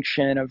of a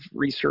function of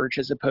research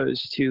as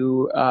opposed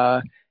to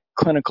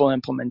clinical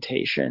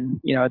implementation,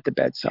 at the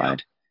bedside.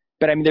 Yeah.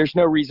 But I mean, there's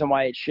no reason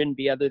why it shouldn't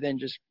be, other than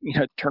just,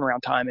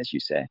 turnaround time, as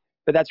you say.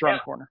 But that's around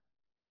the corner.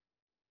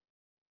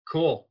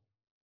 Cool.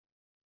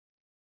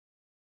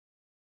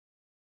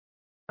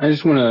 I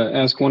just want to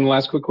ask one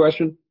last quick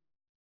question.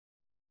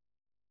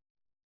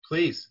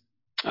 Please.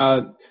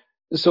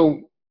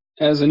 So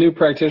as a new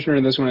practitioner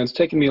in this one, it's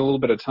taken me a little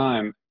bit of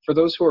time. For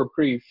those who are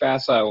pretty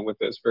facile with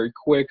this, very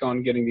quick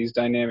on getting these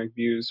dynamic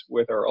views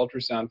with our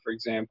ultrasound, for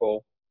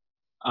example,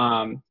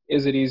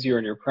 is it easier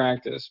in your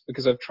practice?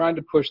 Because I've tried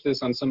to push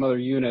this on some other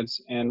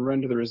units and run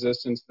into the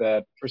resistance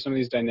that for some of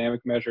these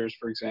dynamic measures,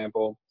 for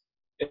example,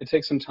 it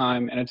takes some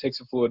time, and it takes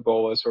a fluid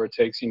bolus, or it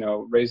takes,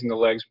 raising the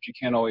legs, which you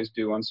can't always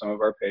do on some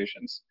of our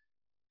patients.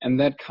 And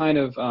that kind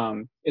of,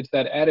 it's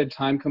that added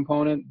time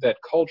component that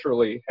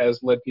culturally has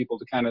led people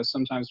to kind of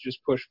sometimes just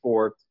push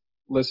for,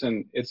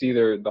 listen, it's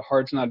either the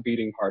heart's not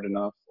beating hard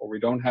enough, or we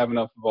don't have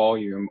enough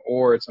volume,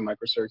 or it's a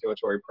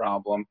microcirculatory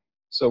problem.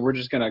 So we're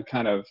just going to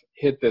kind of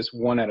hit this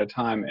one at a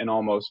time and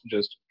almost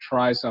just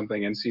try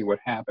something and see what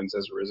happens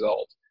as a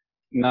result.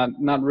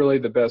 Not really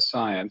the best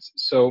science.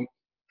 So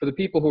for the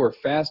people who are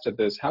fast at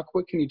this, how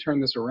quick can you turn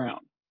this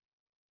around?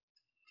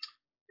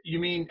 You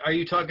mean, are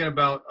you talking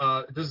about,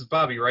 this is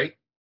Bobby, right?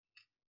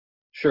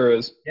 Sure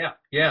is.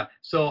 Yeah.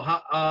 So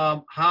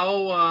how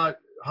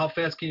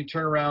fast can you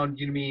turn around,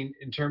 you mean,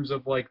 in terms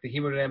of like the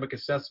hemodynamic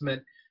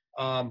assessment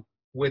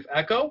with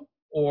echo,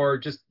 or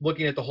just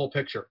looking at the whole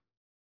picture?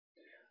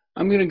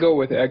 I'm going to go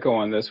with echo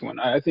on this one.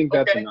 I think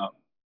that's enough.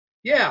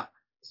 Yeah.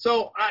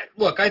 So I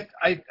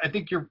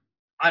think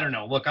I don't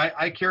know. Look,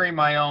 I carry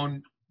my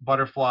own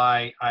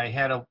Butterfly. I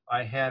had a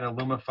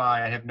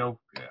Lumify.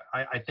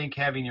 I think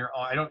having you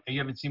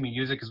haven't seen me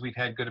use it because we've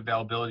had good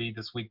availability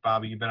this week,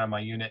 Bobby. You've been on my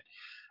unit.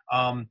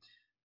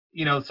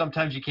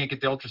 Sometimes you can't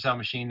get the ultrasound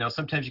machine. No,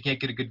 sometimes you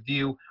can't get a good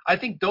view. I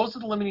think those are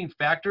the limiting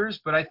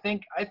factors, but I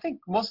think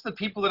most of the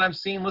people that I'm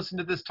seeing listen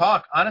to this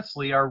talk,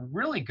 honestly, are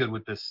really good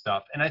with this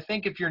stuff. And I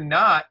think if you're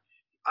not,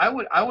 I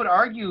would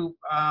argue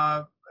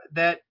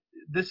that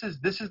this is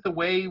the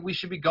way we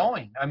should be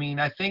going. I mean,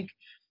 I think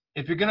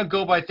if you're going to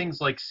go by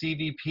things like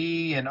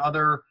CVP and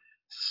other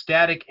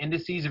static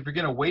indices, if you're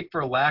going to wait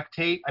for a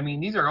lactate, I mean,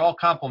 these are all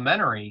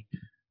complementary.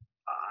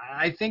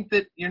 I think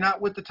that you're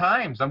not with the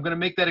times. I'm going to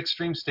make that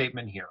extreme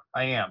statement here.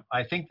 I am.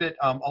 I think that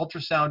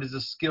ultrasound is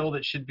a skill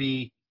that should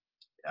be,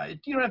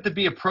 you don't have to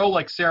be a pro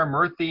like Sarah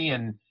Murthy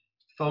and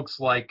folks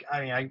like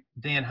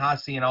Dan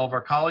Hasse and all of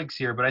our colleagues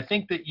here, but I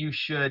think that you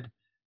should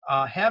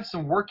have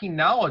some working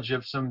knowledge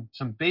of some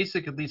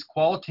basic, at least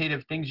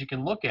qualitative things you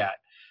can look at.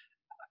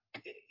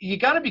 You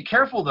got to be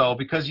careful though,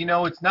 because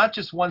it's not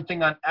just one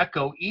thing on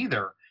echo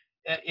either.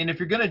 And if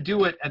you're going to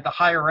do it at the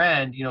higher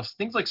end,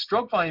 things like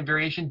stroke volume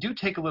variation do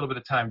take a little bit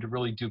of time to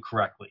really do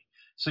correctly.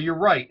 So you're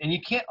right, and you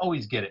can't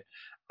always get it.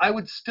 I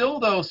would still,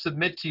 though,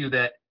 submit to you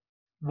that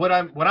what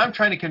I'm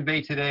trying to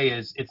convey today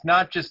is it's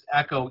not just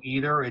echo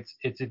either. It's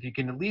if you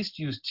can at least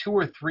use 2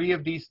 or 3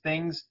 of these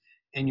things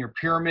in your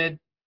pyramid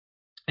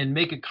and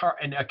make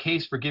a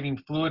case for giving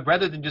fluid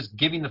rather than just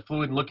giving the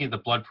fluid and looking at the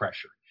blood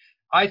pressure.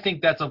 I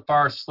think that's a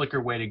far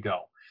slicker way to go.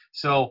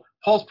 So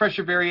pulse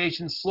pressure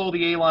variation, slow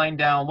the A line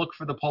down, look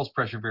for the pulse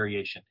pressure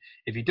variation.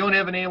 If you don't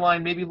have an A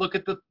line, maybe look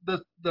at the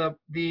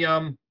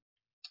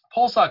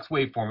pulse ox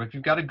waveform. If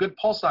you've got a good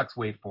pulse ox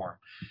waveform,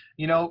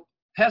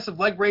 passive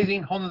leg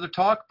raising, whole nother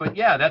talk, but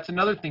yeah, that's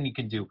another thing you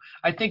can do.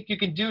 I think you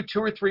can do 2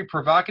 or 3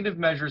 provocative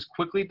measures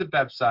quickly at the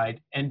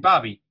bedside. And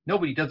Bobby,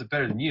 nobody does it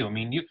better than you. I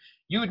mean,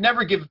 you would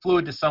never give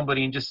fluid to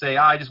somebody and just say,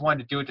 I just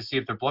wanted to do it to see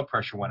if their blood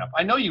pressure went up.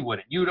 I know you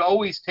wouldn't. You would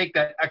always take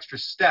that extra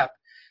step.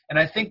 And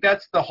I think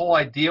that's the whole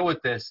idea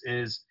with this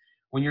is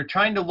when you're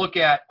trying to look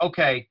at,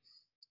 okay,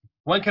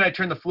 when can I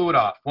turn the fluid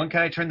off? When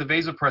can I turn the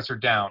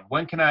vasopressor down?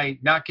 When can I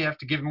not have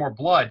to give more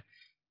blood?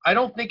 I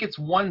don't think it's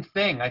one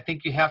thing. I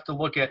think you have to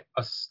look at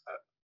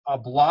a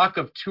block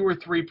of 2 or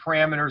 3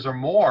 parameters or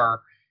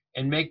more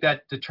and make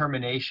that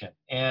determination.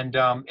 And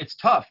it's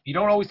tough. You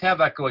don't always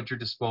have echo at your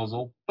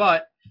disposal.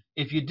 But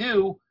if you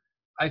do,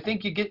 I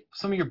think you get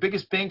some of your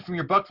biggest bang from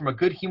your buck from a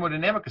good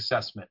hemodynamic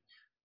assessment.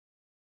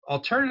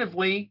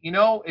 Alternatively,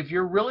 if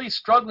you're really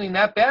struggling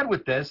that bad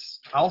with this,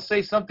 I'll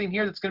say something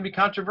here that's going to be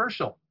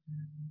controversial.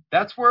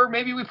 That's where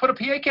maybe we put a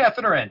PA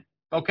catheter in,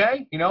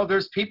 okay?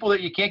 There's people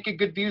that you can't get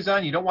good views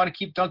on. You don't want to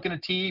keep dunking a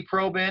TE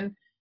probe in.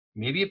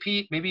 Maybe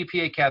a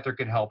PA catheter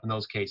could help in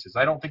those cases.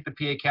 I don't think the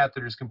PA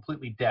catheter is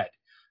completely dead.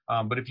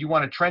 But if you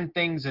want to trend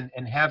things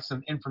and have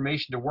some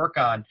information to work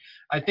on,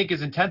 I think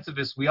as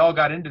intensivists, we all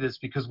got into this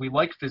because we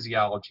like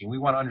physiology. We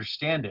want to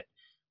understand it.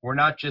 We're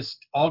not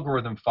just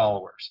algorithm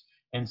followers.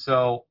 And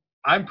so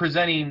I'm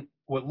presenting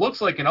what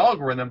looks like an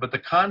algorithm, but the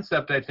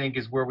concept, I think,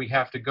 is where we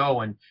have to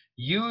go and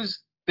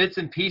use bits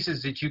and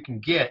pieces that you can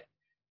get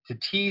to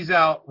tease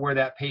out where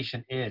that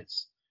patient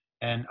is.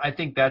 And I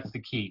think that's the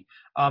key.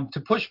 To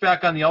push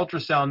back on the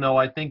ultrasound, though,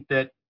 I think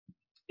that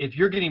if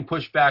you're getting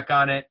pushed back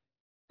on it,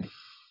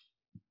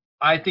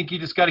 I think you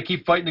just got to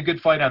keep fighting the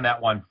good fight on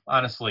that one,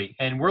 honestly.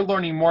 And we're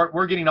learning more.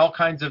 We're getting all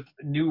kinds of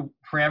new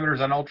parameters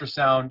on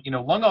ultrasound.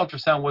 Lung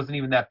ultrasound wasn't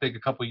even that big a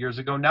couple of years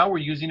ago. Now we're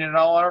using it in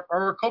all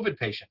our COVID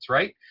patients,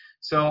 right?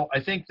 So I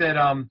think that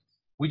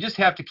we just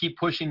have to keep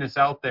pushing this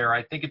out there.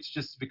 I think it's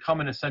just become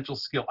an essential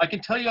skill. I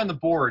can tell you on the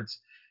boards,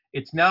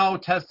 it's now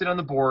tested on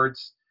the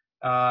boards,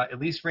 at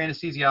least for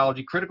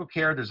anesthesiology. Critical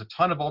care, there's a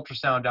ton of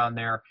ultrasound on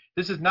there.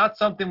 This is not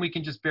something we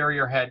can just bury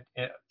our head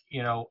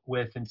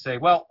with and say,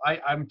 well,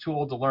 I'm too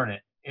old to learn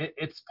it.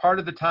 It's part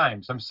of the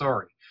times. I'm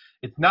sorry.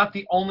 It's not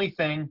the only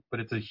thing, but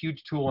it's a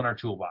huge tool in our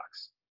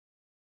toolbox.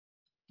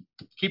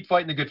 Keep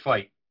fighting the good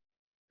fight.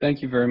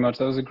 Thank you very much.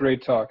 That was a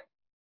great talk.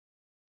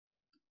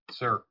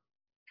 Sir.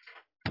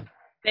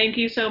 Thank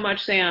you so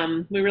much,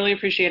 Sam. We really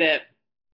appreciate it.